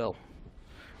 all of you will.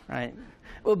 Right?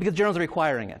 Well, because journals are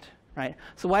requiring it. Right?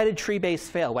 So why did Treebase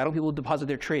fail? Why don't people deposit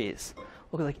their trees?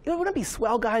 Well, wouldn't it be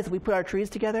swell, guys, if we put our trees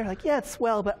together? Yeah, it's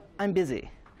swell, but I'm busy.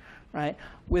 Right?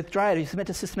 With Dryad, if you submit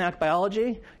to systematic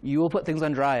biology, you will put things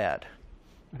on Dryad,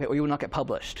 okay, or you will not get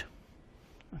published.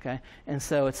 Okay? And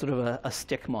so it's sort of a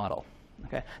stick model.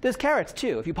 Okay? There's carrots,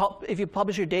 too. If you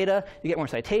publish your data, you get more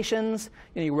citations,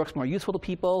 your work's more useful to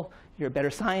people, you're a better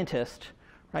scientist,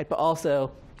 right? But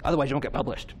also, otherwise you won't get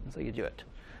published, so you do it.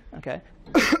 Okay?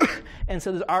 And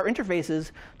so there are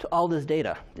interfaces to all this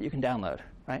data that you can download.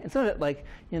 Right? And so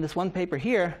this one paper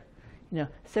here,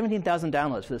 17,000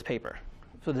 downloads for this paper.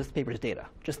 So this paper's data,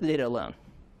 just the data alone.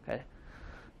 Okay,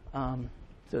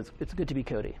 so it's good to be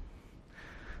Cody.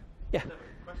 Yeah. I have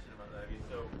a question about that. I mean,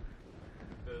 so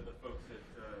the folks at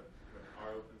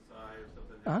our OpenSci or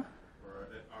something, or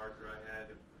at our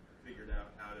Dryad, have figured out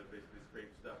how to basically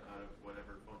scrape stuff out of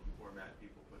whatever funky format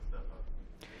people put stuff up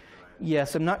in Dryad.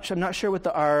 Yes, I'm not sure what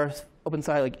the R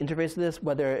OpenSci interface to this,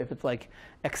 whether if it's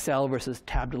Excel versus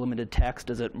tab delimited text,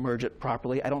 does it merge it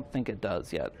properly? I don't think it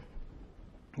does yet.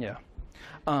 Yeah.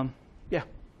 Yeah.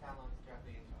 Downloads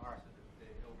directly into R so that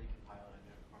it'll recompile it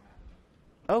in a format.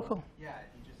 Oh, cool. Yeah,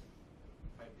 you just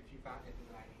if you found it in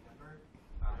an ID number,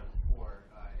 or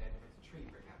and if it's a tree,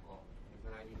 for example, it's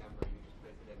an ID number, you just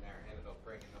place it in there, and it'll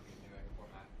bring it up into a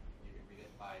format. You can read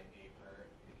it by a per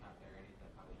account there, and it's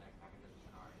on the next package in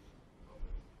R.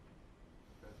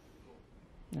 That's pretty cool.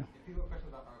 Yeah. If people have questions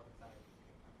about R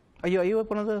OpenSci, Are you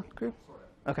one of the group? sort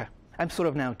of. Okay. I'm sort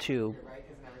of now too. You're right,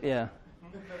 isn't everything? Yeah.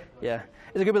 Yeah.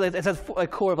 It's a group of it says a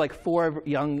core of 4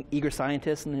 young, eager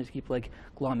scientists, and they just keep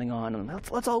glomming on, and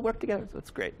let's all work together. So that's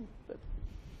great. But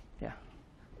yeah.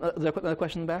 Is there another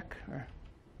question in the back? Or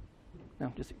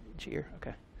no, just ear.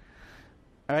 Okay.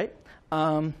 All right.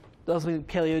 Those will be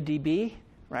PaleoDB,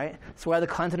 right? So why are the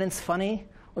continents funny?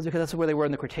 Was because that's where they were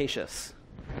in the Cretaceous,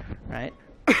 right?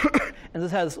 And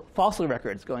this has fossil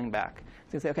records going back.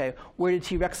 So you say, okay, where did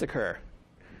T-Rex occur?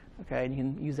 Okay, and you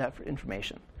can use that for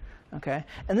information. Okay,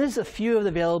 and there's a few of the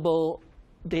available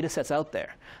data sets out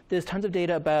there. There's tons of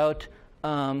data about.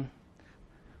 Is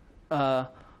there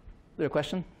a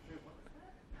question?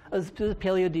 This is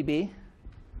PaleoDB,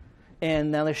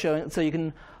 and now they're showing. So you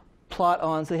can plot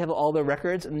on. So they have all the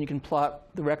records, and you can plot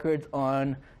the records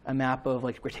on a map of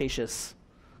Cretaceous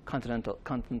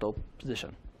continental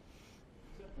position.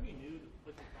 Is that pretty new?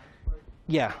 The part?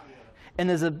 Yeah. And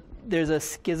there's a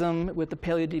schism with the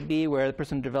PaleoDB where the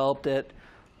person who developed it,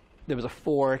 there was a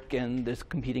fork, and there's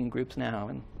competing groups now.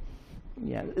 And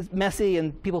yeah, it's messy,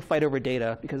 and people fight over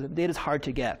data because data is hard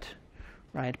to get,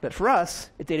 right? But for us,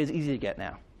 data is easy to get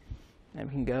now, and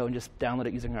we can go and just download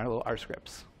it using our little R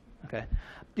scripts. Okay.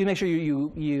 Do make sure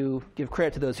you give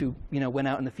credit to those who went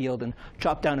out in the field and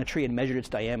chopped down a tree and measured its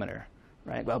diameter,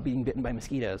 right, while being bitten by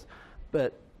mosquitoes.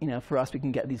 But for us, we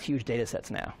can get these huge data sets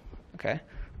now. Okay.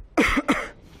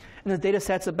 And there's data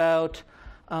sets about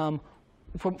from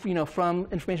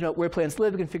information about where plants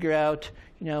live, we can figure out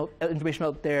information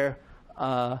about their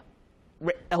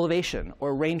elevation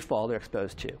or rainfall they're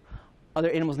exposed to,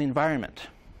 other animals in the environment.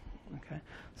 Okay,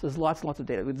 so there's lots and lots of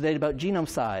data. There's data about genome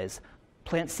size,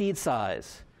 plant seed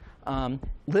size,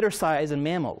 litter size in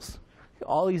mammals.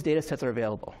 All these data sets are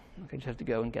available. Okay, you just have to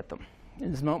go and get them.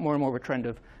 And there's more and more of a trend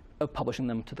of publishing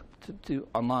them to the to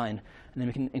online, and then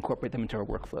we can incorporate them into our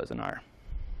workflows in R.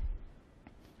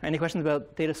 Any questions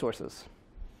about data sources?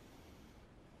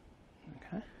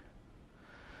 Okay.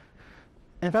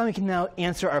 And finally, we can now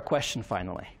answer our question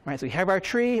finally. Right? So we have our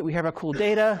tree, we have our cool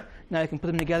data. Now we can put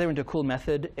them together into a cool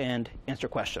method and answer a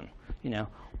question.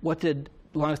 What did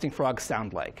long-extinct frogs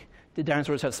sound like? Did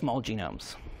dinosaurs have small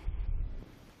genomes?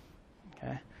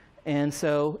 Okay. And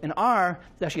so in R,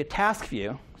 there's actually a task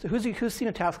view. So who's seen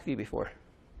a task view before?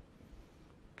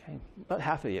 Okay, about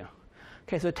half of you.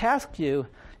 Okay, so a task view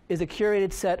is a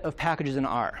curated set of packages in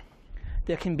R.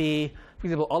 That can be, for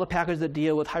example, all the packages that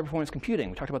deal with high-performance computing.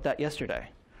 We talked about that yesterday.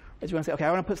 As you want to say, okay,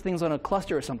 I want to put things on a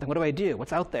cluster or something. What do I do?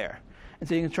 What's out there? And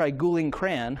so you can try Googling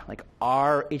CRAN, like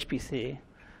R HPC.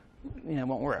 It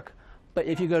won't work. But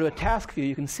if you go to a task view,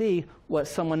 you can see what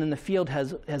someone in the field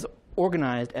has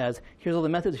organized as, here's all the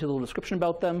methods, here's a little description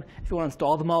about them. If you want to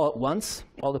install them all at once,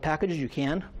 all the packages, you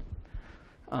can.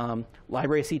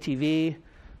 Library CTV,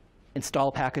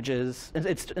 install packages,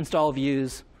 install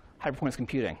views, high-performance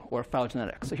computing, or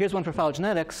phylogenetics. So here's one for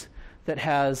phylogenetics that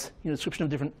has a description of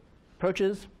different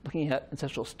approaches, looking at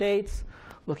ancestral states,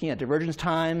 looking at divergence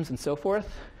times, and so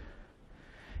forth.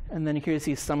 And then here you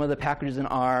see some of the packages in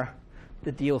R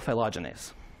that deal with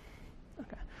phylogenes.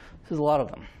 Okay. So there's a lot of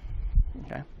them.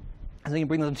 Okay. And so you can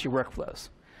bring them to your workflows.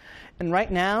 And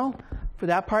right now, for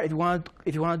that part, if you want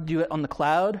to do it on the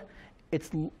cloud,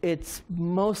 it's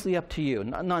mostly up to you,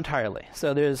 not entirely.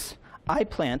 So there's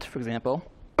iPlant, for example,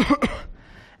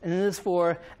 and this is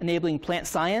for enabling plant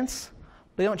science,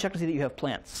 but they don't check to see that you have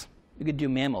plants. You could do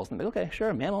mammals, and they'll be, okay,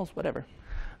 sure, mammals, whatever.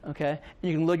 Okay,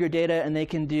 and you can load your data, and they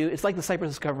can do. It's like the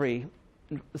Cypress Discovery.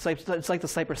 It's like the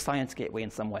Cypress Science Gateway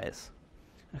in some ways.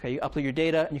 Okay, you upload your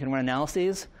data, and you can run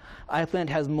analyses. iPlant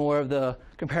has more of the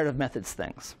comparative methods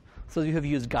things. So if you have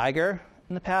used Geiger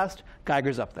in the past,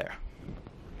 Geiger's up there.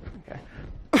 Okay.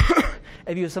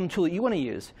 If you have some tool that you want to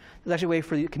use, there's actually a way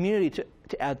for the community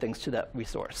to add things to that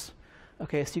resource.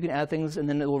 Okay, so you can add things, and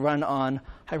then it will run on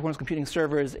high-performance computing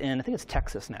servers in, I think it's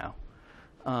Texas now,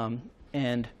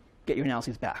 and get your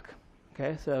analyses back.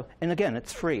 Okay, so, and again,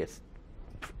 it's free. It's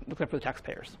looked up for the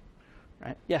taxpayers.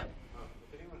 Right? Yeah?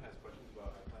 If anyone has questions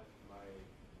about iPlant, my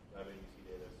lab AUC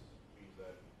data, we use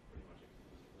that pretty much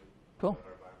exclusively. Cool.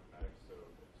 Our bioinformatics, so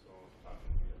if someone was talking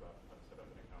to me about how to set up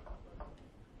an account,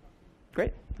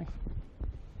 great, thanks.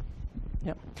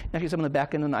 Yep. Actually, some of the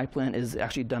backend on iPlant is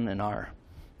actually done in R,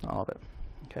 all of it.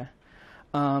 Okay.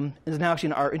 There's now actually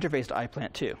an R interface to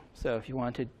iPlant too. So if you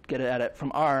want to get at it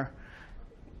from R,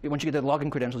 once you get the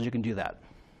login credentials, you can do that.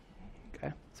 Okay.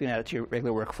 So you can add it to your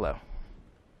regular workflow.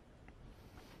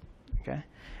 Okay.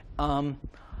 And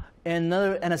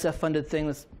another NSF-funded thing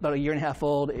that's about 1.5 years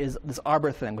old is this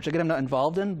Arbor thing, which again I'm not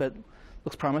involved in, but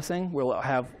looks promising. Where we'll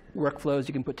have workflows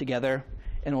you can put together,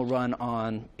 and it'll run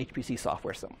on HPC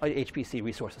software, HPC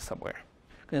resources somewhere.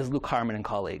 And there's Luke Harmon and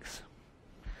colleagues.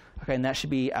 Okay, and that should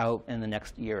be out in the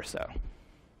next year or so.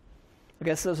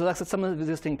 Okay, so that's some of the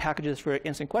existing packages for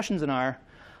answering questions in R.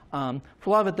 For a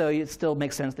lot of it, though, it still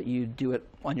makes sense that you do it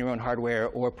on your own hardware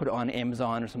or put it on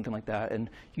Amazon or something like that and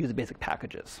use the basic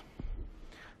packages.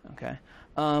 Okay.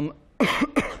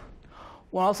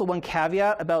 One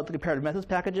caveat about the comparative methods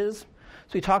packages.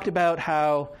 So we talked about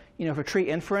how, for tree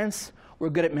inference, we're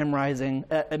good at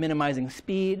minimizing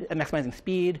speed, at maximizing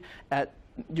speed, at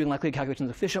doing likelihood calculations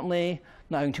efficiently,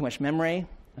 not having too much memory.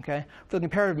 Okay. For the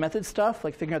comparative methods stuff,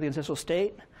 like figuring out the ancestral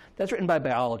state, that's written by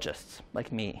biologists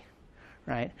like me,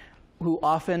 right? Who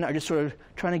often are just sort of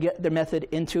trying to get their method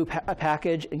into a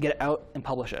package and get it out and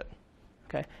publish it.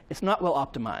 Okay. It's not well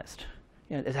optimized.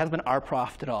 It hasn't been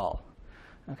R-profed at all.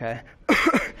 Okay.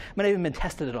 It might not even been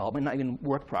tested at all. It might not even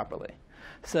work properly.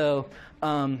 So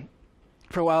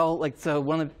for a while,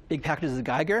 one of the big packages is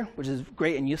Geiger, which is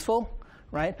great and useful,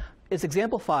 right? Its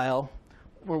example file,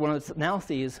 for one of its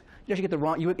analyses, you actually get the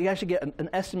wrong. You actually get an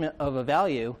estimate of a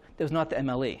value that was not the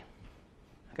MLE.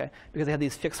 Okay, because they have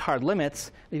these fixed hard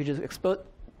limits. If you just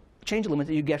change the limits,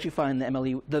 you can actually find the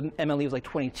MLE. The MLE was like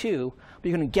 22, but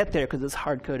you're going to get there because it's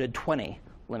hard-coded 20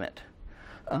 limit.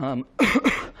 Another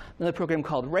program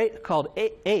called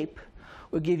APE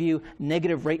would give you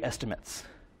negative rate estimates.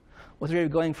 What's the rate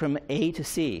of going from A to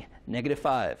C?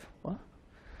 -5. What?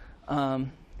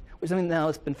 Which is something now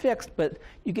that's been fixed, but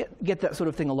you get that sort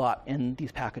of thing a lot in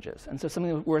these packages. And so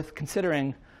something worth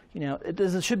considering,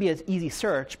 it should be an easy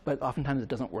search, but oftentimes it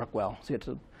doesn't work well. So you have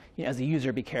to, as a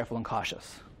user, be careful and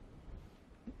cautious.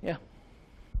 Yeah?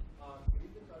 We've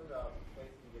been talking about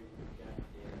places where you can get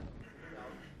data. You now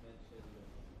mentioned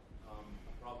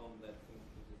a problem that seems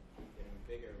to just keep getting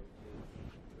bigger, which is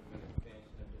the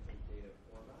expansion of different data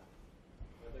formats.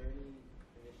 Are there any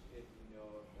initiatives you know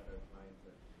of that are trying to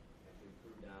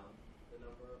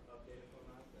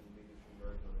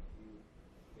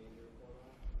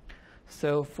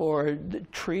So for the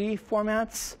tree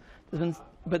formats,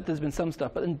 there's been some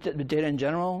stuff, but in the data in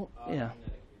general, yeah.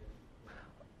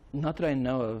 Not that I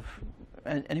know of.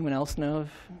 Anyone else know of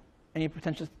any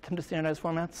potential attempt to standardize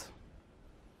formats?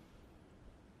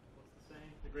 What's the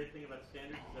saying? The great thing about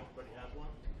standards is everybody has one.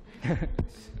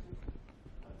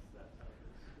 That's how it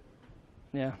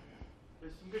is. Yeah.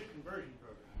 There's some good conversion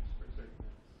programs for certain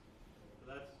things.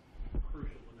 So that's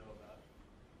crucial to know about.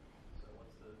 So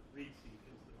what's the read seek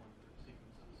is the one for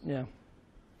sequences. Yeah.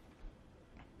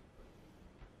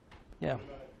 Yeah.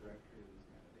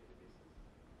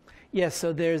 Yes,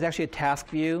 so there's actually a task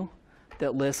view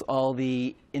that lists all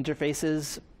the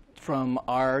interfaces from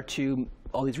R to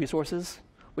all these resources,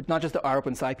 with not just the R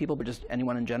OpenSci people, but just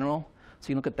anyone in general. So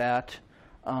you can look at that.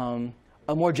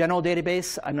 A more general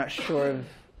database, I'm not sure of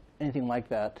anything like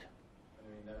that. I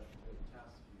mean, the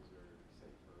task views are, say,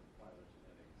 for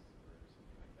phylogenetics or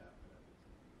something like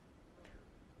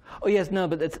that. Oh yes, no,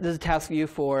 but there's a task view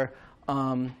for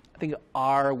I think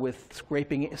R with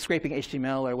scraping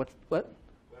HTML or what? Web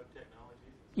technologies.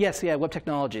 Yes, yeah, web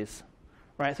technologies,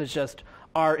 right? So it's just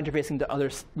R interfacing to other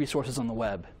resources on the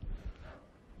web.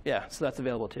 Yeah, so that's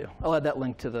available too. I'll add that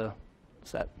link to the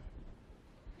set.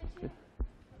 Could you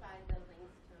provide the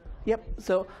links to? Yep.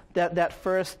 So that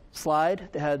first slide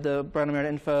that had the Brown Merit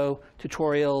info,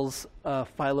 tutorials,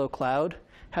 Philo Cloud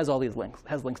has all these links.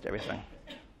 Has links to everything,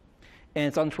 and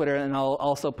it's on Twitter, and I'll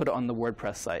also put it on the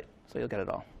WordPress site, so you'll get it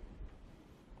all.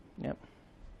 Yep.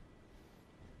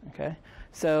 Okay.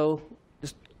 So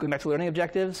just going back to learning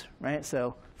objectives, right?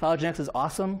 So phylogenetics is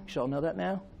awesome. You should all know that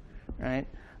now, right?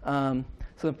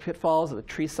 So the pitfalls of the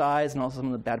tree size and also some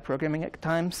of the bad programming at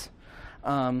times.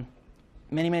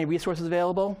 Many resources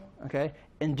available, okay?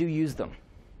 And do use them,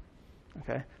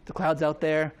 okay? The cloud's out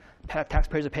there.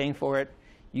 Taxpayers are paying for it.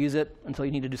 Use it until you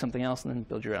need to do something else and then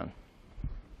build your own.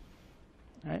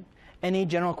 All right? Any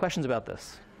general questions about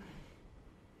this?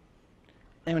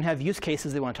 Anyone have use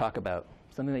cases they want to talk about?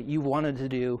 Something that you wanted to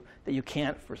do that you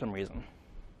can't for some reason?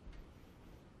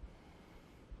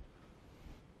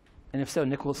 And if so,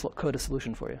 Nick will code a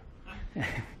solution for you. I'm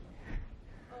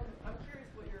curious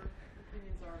what your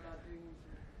opinions are about doing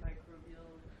sort of microbial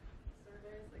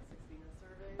surveys, like 16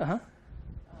 surveys. Uh-huh.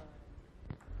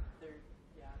 They're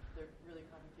really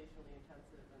computationally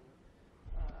intensive, and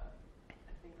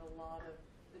I think a lot of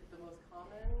the most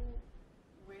common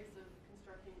ways of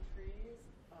constructing trees,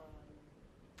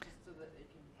 just so that it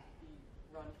can be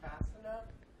run fast enough.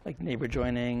 Like neighbor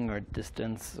joining or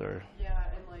distance or.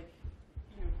 Yeah, and like,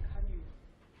 how do you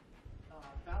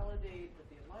validate that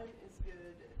the alignment is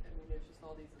good? I mean, there's just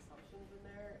all these assumptions in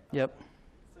there. Yep.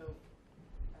 So,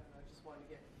 I don't know, I just want to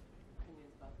get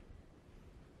opinions about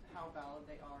how valid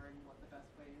they are and what the best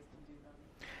way is to do them.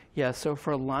 Yeah, so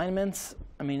for alignments,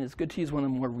 I mean, it's good to use one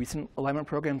of the more recent alignment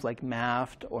programs like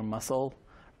MAFT or Muscle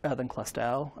rather than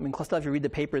Clustal. I mean, Clustal, if you read the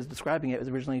papers describing it, was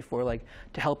originally for like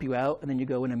to help you out, and then you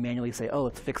go in and manually say, oh,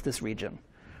 let's fix this region,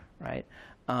 right?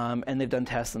 And they've done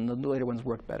tests, and the later ones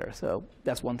work better. So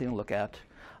that's one thing to look at.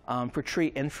 For tree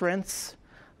inference,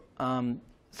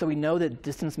 so we know that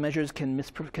distance measures can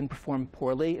perform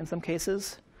poorly in some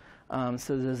cases.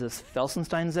 So there's this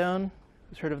Felsenstein zone.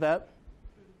 Who's heard of that?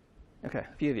 Okay,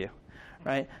 a few of you,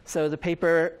 right? So the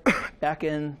paper back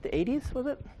in the 80s, was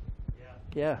it?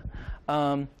 Yeah.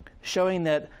 Showing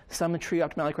that some tree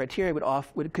optimality criteria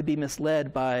could be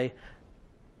misled by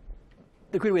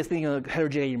the good way of thinking of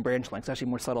heterogeneity in branch lengths. Actually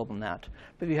more subtle than that.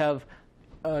 But if you have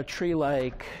a tree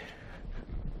like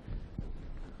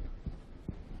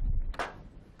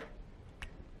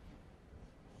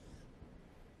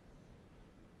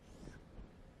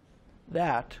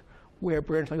that, where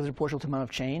branch length is proportional to the amount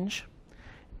of change,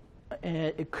 and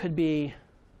it could be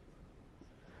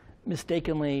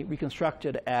mistakenly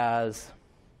reconstructed as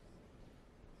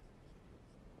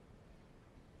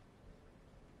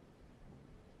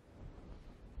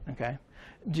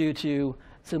due to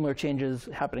similar changes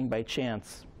happening by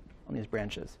chance on these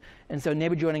branches. And so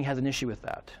neighbor joining has an issue with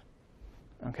that.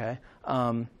 Okay,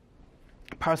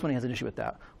 parsimony has an issue with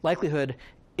that. Likelihood,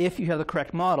 if you have the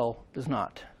correct model, does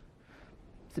not.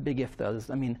 It's a big if, though.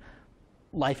 I mean,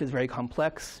 life is very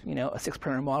complex. A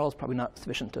 6-parameter model is probably not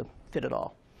sufficient to fit it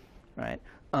all, right?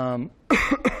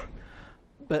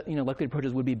 But likely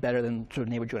approaches would be better than sort of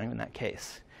neighbor joining in that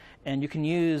case. And you can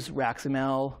use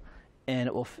RaxML and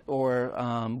it will, or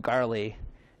Garley,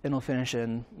 and it'll finish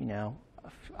in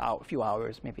a few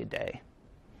hours, maybe a day.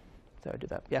 So I do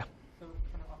that. Yeah. So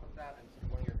kind of off of that, and sort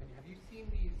of one of your opinion, have you seen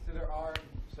these?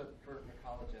 So for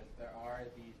mycologists, there are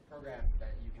these programs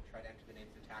that you can try to enter the names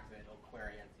of taxa, and it'll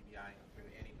query NCBI. Through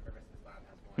Annie Purvis's lab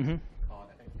has one called,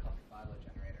 I think it's called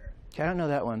Phylogenerator. Okay, I don't know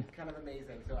that one. It's kind of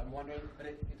amazing. So I'm wondering, but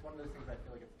it's one of those things I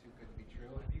feel like it's too good to be true.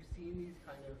 Have you seen these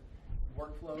kind of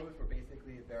workflows where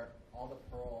basically all the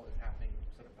Perl is happening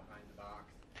sort of behind the box?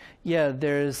 Yeah,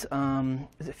 there's,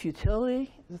 is it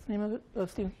Futility? Is that the name of it,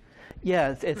 Steve?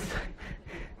 Yeah, it's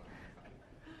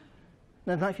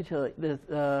no, it's not Futility. There's,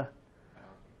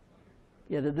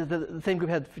 yeah, the same group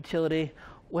had Futility.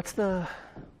 What's the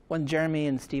one Jeremy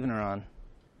and Steven are on?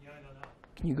 Yeah, I don't know.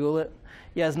 Can you Google it?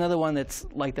 Yeah, there's another one that's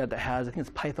like that has, I think it's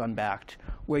Python backed,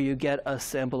 where you get a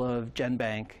sample of GenBank.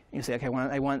 And you say, okay,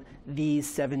 I want these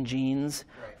 7 genes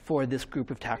for this group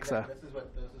of taxa. This is one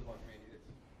for me. It's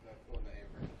the one that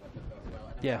Amber talked about as well.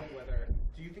 And I'm Yeah. wondering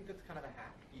do you think that's kind of a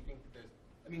hack? Do you think that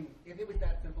if it was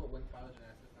that simple, wouldn't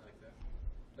phylogenesis not exist?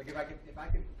 Like if I could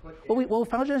put Well,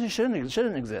 phylogenesis shouldn't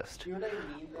exist. You know what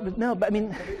I mean, though? But no, but I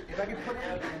mean, if I could put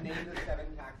out and name the 7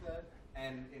 taxa,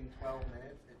 and in 12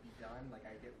 minutes it'd be done, like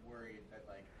I get worried that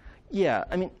like yeah,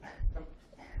 I mean,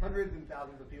 hundreds and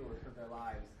thousands of people would spend their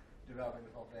lives developing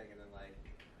this whole thing, and then like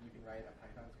you can write a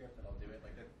Python script that'll do it.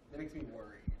 Like that makes me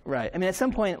worried. right. I mean, at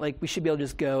some point, like we should be able to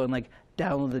just go and like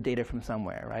download the data from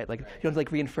somewhere, right? Like you don't have to like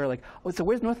reinfer like, oh, so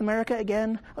where's North America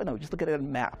again? Oh no, just look at a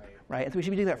map, right? And so we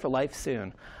should be doing that for life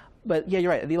soon. But yeah,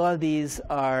 you're right. A lot of these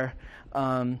are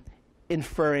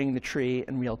inferring the tree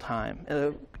in real time.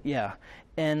 Yeah,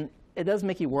 and it does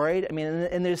make you worried. I mean,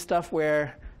 and there's stuff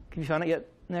where, have you found it yet,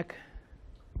 Nick?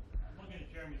 I'm looking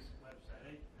at Jeremy's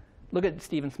website. Look at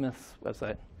Stephen Smith's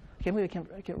website. I can't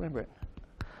remember it.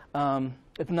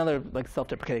 It's another like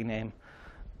self-deprecating name.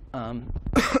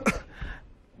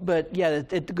 But yeah,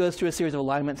 it goes through a series of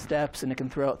alignment steps, and it can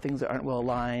throw out things that aren't well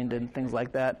aligned and things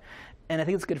like that. And I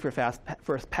think it's good for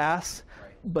first pass,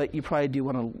 but you probably do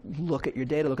want to look at your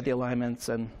data, look at the alignments,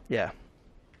 and yeah.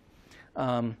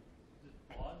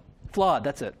 Flawed,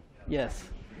 that's it. Yes.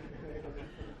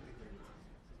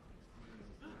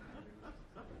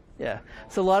 Yeah.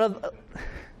 So a lot of,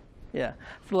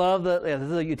 for a lot of this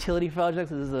is a utility project.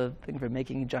 This is a thing for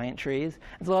making giant trees.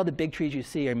 And so a lot of the big trees you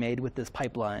see are made with this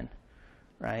pipeline,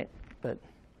 right? But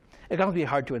it can also be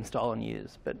hard to install and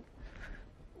use. But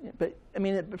I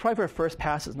mean, probably for a first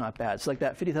pass is not bad. So like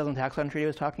that 50,000 taxon tree I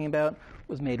was talking about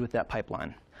was made with that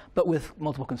pipeline, but with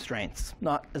multiple constraints.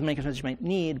 Not as many constraints as you might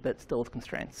need, but still with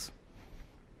constraints.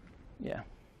 Yeah.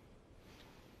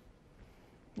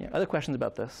 Yeah. Other questions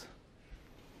about this?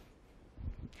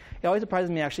 It always surprises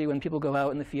me, actually, when people go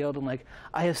out in the field and like,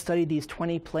 I have studied these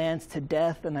 20 plants to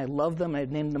death, and I love them.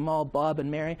 I've named them all Bob and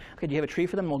Mary. Okay, do you have a tree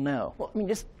for them? Well, no. Well, I mean,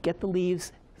 just get the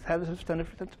leaves, send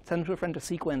them to a friend to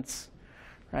sequence,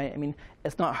 right? I mean,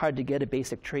 it's not hard to get a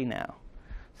basic tree now.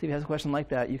 So if you have a question like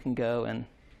that, you can go and,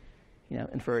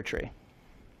 infer a tree.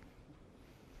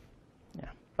 Yeah.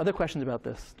 Other questions about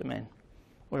this domain?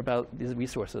 What about these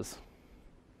resources?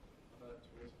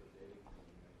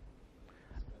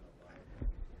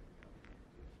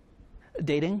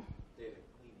 Dating? Data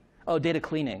cleaning. Oh, data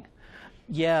cleaning.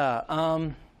 Yeah.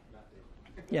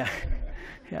 Yeah.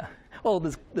 Yeah. Oh,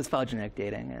 there's phylogenetic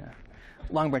dating. Yeah.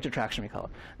 Long branch attraction, we call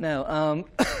it. No.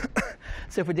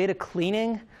 So for data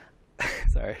cleaning,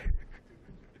 sorry.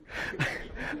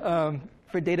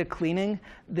 For data cleaning,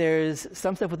 there's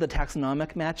some stuff with the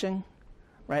taxonomic matching,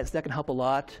 right? So that can help a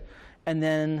lot. And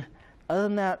then, other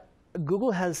than that,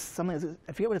 Google has something,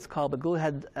 I forget what it's called, but Google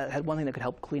had one thing that could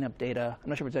help clean up data. I'm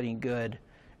not sure if it's any good. It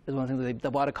was one of the things they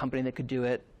bought a company that could do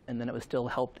it, and then it was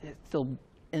still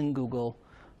in Google,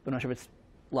 but I'm not sure if it's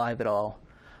live at all.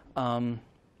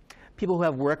 People who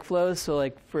have workflows, so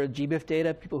like for GBIF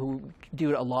data, people who do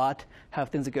it a lot have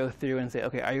things that go through and say,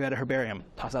 okay, are you at a herbarium?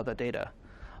 Toss out that data.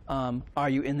 Are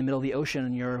you in the middle of the ocean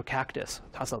and you're a cactus?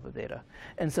 Toss out the data.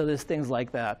 And so there's things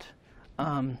like that.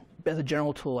 As a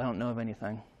general tool, I don't know of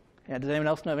anything. Yeah, does anyone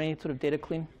else know of any sort of data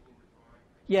clean?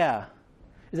 Yeah.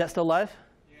 Is that still live?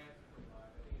 Yeah, it's still live.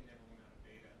 I think it never went out of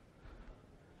beta.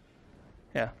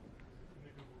 Yeah. In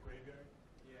the Google graveyard?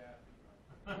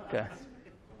 Yeah. Okay. It's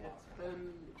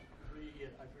been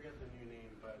I forget the new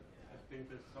name, but I think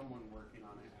there's someone working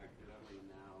on it actively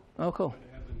now. Oh, cool. But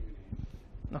it has a new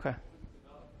name. Okay.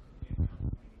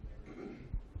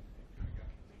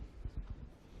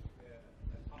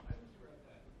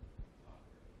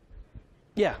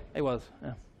 Yeah, it was.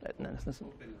 Yeah. Open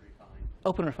Refine.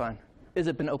 Open Refine. Has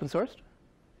it been open sourced?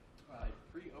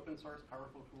 Free open source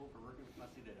powerful tool for working with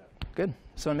messy data. Good.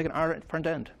 So I'm making R front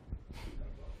end.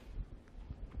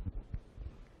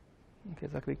 Okay, so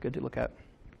that could be good to look at.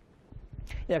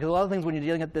 Yeah, because a lot of things when you're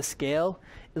dealing at this scale,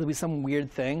 it'll be some weird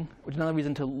thing, which is another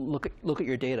reason to look at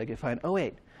your data. You find, oh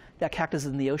wait, that cactus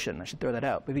is in the ocean. I should throw that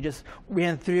out. But if you just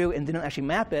ran through and didn't actually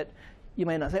map it, you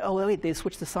might not say, oh wait, they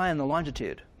switched the sign and the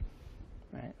longitude.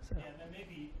 Right. So. Yeah, and that may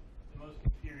be the most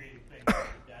infuriating thing about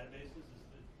the databases is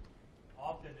that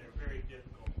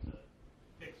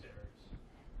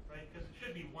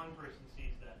one person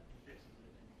sees that and fixes it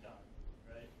and done,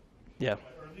 right? Yeah.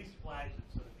 Or at least flags it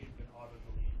so that people can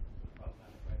auto-delete the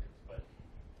problematic records. But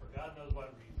for God knows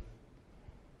what reason,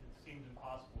 it seems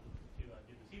impossible to do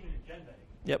this. Even in GenBank,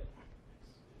 Yep.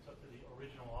 it's up to the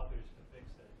original authors to fix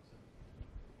things.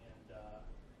 And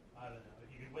I don't know.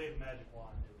 If you could wave a magic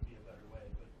wand, it would be a better way,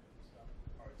 but it's not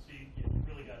hard. So you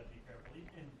really got to be careful.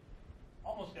 And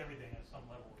almost everything has some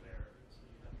level of error. So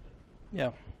you have to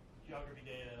geography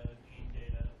data, gene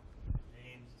data,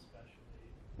 names especially.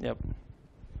 Yep.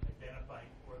 Identifying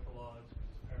orthologs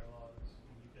versus paralogs.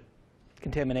 And you could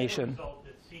Contamination. get a result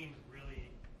that seems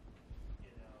really,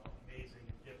 amazing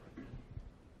and different than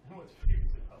what's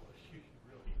previously published. You should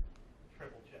really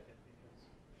triple check it because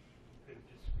you could have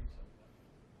just screwed something up.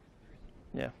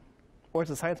 Yeah. Or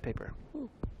it's a science paper.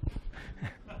 Ooh.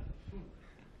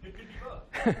 It could be both.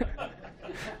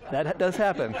 That does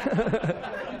happen. Did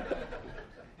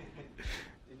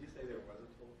you say there was a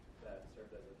tool that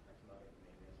served as a taxonomic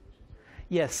name resolution server?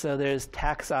 Yes, so there's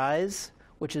TaxEyes,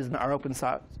 which is our open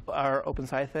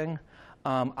sci thing.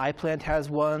 iPlant has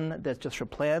one that's just for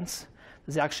plants.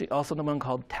 There's actually also another one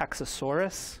called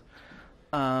Taxosaurus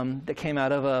that came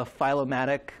out of a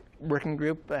Phylogenetic working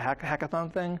group, a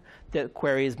hackathon thing, that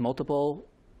queries multiple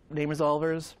name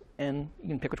resolvers, and you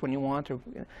can pick which one you want. Or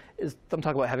some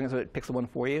talk about having it so it picks the one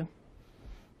for you.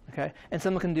 Okay, and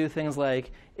some can do things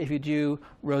like if you do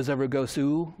Rosa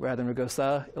Rugosu rather than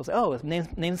Rugosa, it'll say, "Oh, it's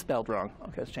name spelled wrong."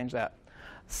 Okay, let's change that.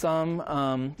 Some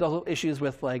there's also issues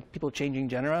with like people changing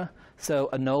genera. So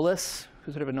Anolis,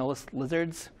 who's sort of Anolis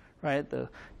lizards, right? The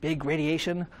big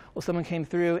radiation. Well, someone came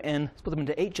through and split them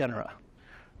into 8 genera,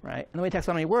 right? And the way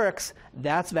taxonomy works,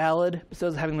 that's valid, but so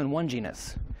is having them in one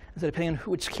genus. And so depending on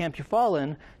which camp you fall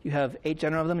in, you have 8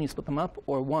 genera of them and you split them up,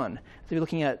 or 1. So if you're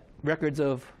looking at records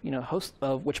of hosts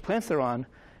of which plants they're on,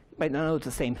 you might not know it's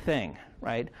the same thing,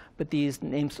 right? But these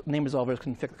name resolvers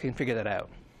can figure that out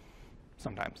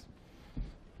sometimes.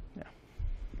 Yeah.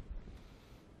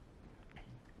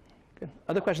 Good.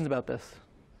 Other questions about this?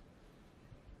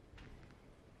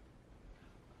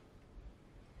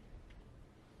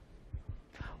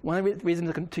 One of the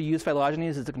reasons to use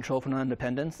phylogenies is to control for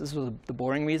non-dependence. This was the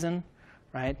boring reason,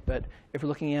 right? But if we're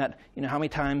looking at how many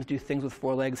times do things with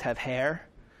 4 legs have hair,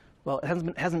 well, it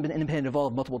hasn't been independent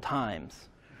evolved multiple times,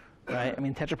 right? I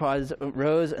mean, tetrapods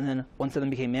rose, and then one set of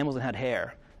them became mammals and had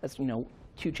hair. That's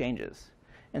 2 changes.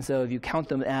 And so if you count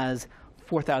them as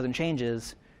 4,000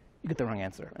 changes, you get the wrong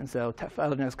answer. And so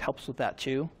phylogenetics helps with that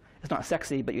too. It's not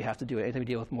sexy, but you have to do it anytime you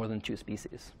deal with more than 2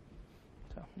 species.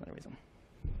 So another reason.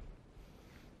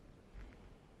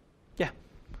 Yeah.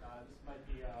 This might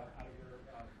be out of your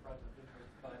breadth of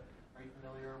interest, but are you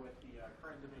familiar with the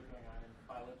current debate going on in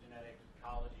phylogenetic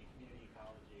ecology, community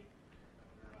ecology?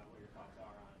 I wonder what your thoughts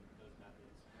are on those methods.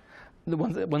 The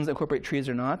ones that incorporate trees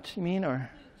or not, you mean,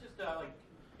 or? Just like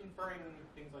inferring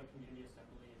things like community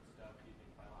assembly and stuff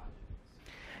using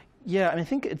phylogenies. Yeah, I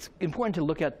think it's important to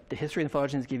look at the history, and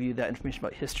phylogenies give you that information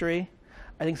about history.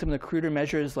 I think some of the cruder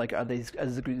measures, like are these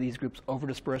groups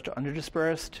over-dispersed or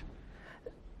under-dispersed?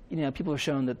 People have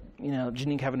shown that,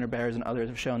 Janine Cavendish-Bears and others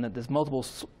have shown that there's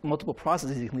multiple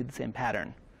processes that can lead to the same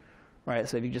pattern, right?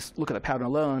 So if you just look at the pattern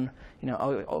alone,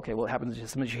 okay, well, it happens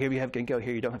just sometimes here you have ginkgo,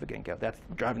 here you don't have a ginkgo. That's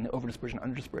driving the over-dispersion,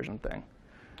 under-dispersion thing,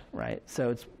 right? So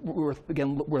it's worth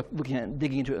looking at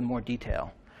digging into it in more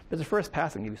detail. But as a first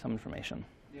pass, I can give you some information.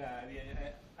 Yeah, I mean,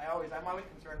 I'm always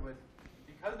concerned with,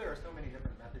 because there are so many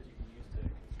different methods you can use to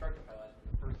construct a phylogeny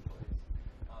in the first place,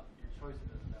 your choice of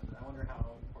this method. I wonder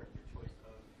how important your choice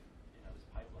of this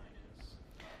pipeline is.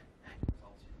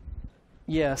 Results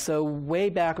you. Yeah, so way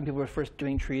back when people were first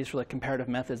doing trees for like comparative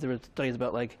methods, there were studies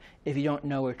about like if you don't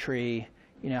know a tree,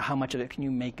 how much of it can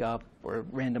you make up or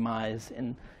randomize,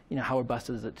 and how robust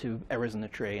is it to errors in the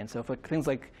tree. And so for things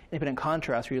like independent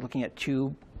contrast, where you're looking at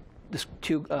two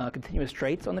continuous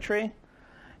traits on the tree,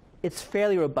 it's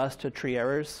fairly robust to tree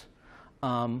errors.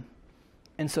 And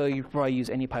so you probably use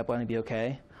any pipeline to be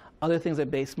okay. Other things are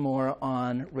based more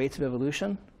on rates of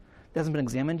evolution. It hasn't been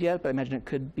examined yet, but I imagine it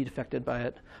could be affected by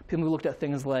it. People have looked at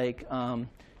things like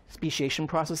speciation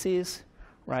processes,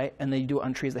 right? And they do it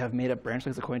on trees that have made-up branch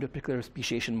lengths according to a particular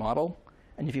speciation model.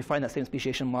 And if you find that same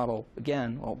speciation model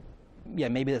again, well, yeah,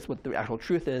 maybe that's what the actual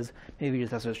truth is. Maybe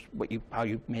that's just how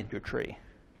you made your tree.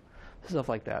 Stuff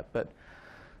like that. But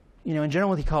in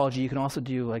general with ecology, you can also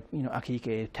do like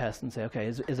Akiyike tests and say, okay,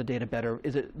 is the data better?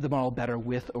 Is it the model better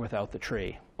with or without the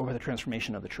tree, or with the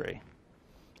transformation of the tree?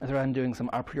 And so rather than doing some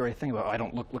a priori thing about I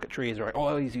don't look at trees, or I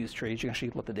always use trees, you can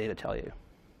actually let the data tell you.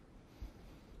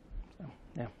 So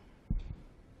yeah. It's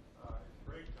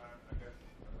break time, I guess.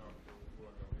 I don't know if you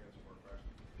want to answer more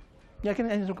questions. Yeah, I can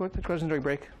answer questions during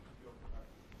break.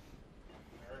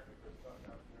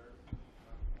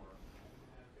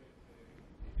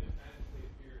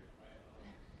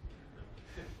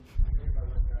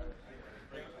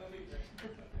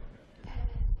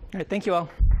 right, thank you all.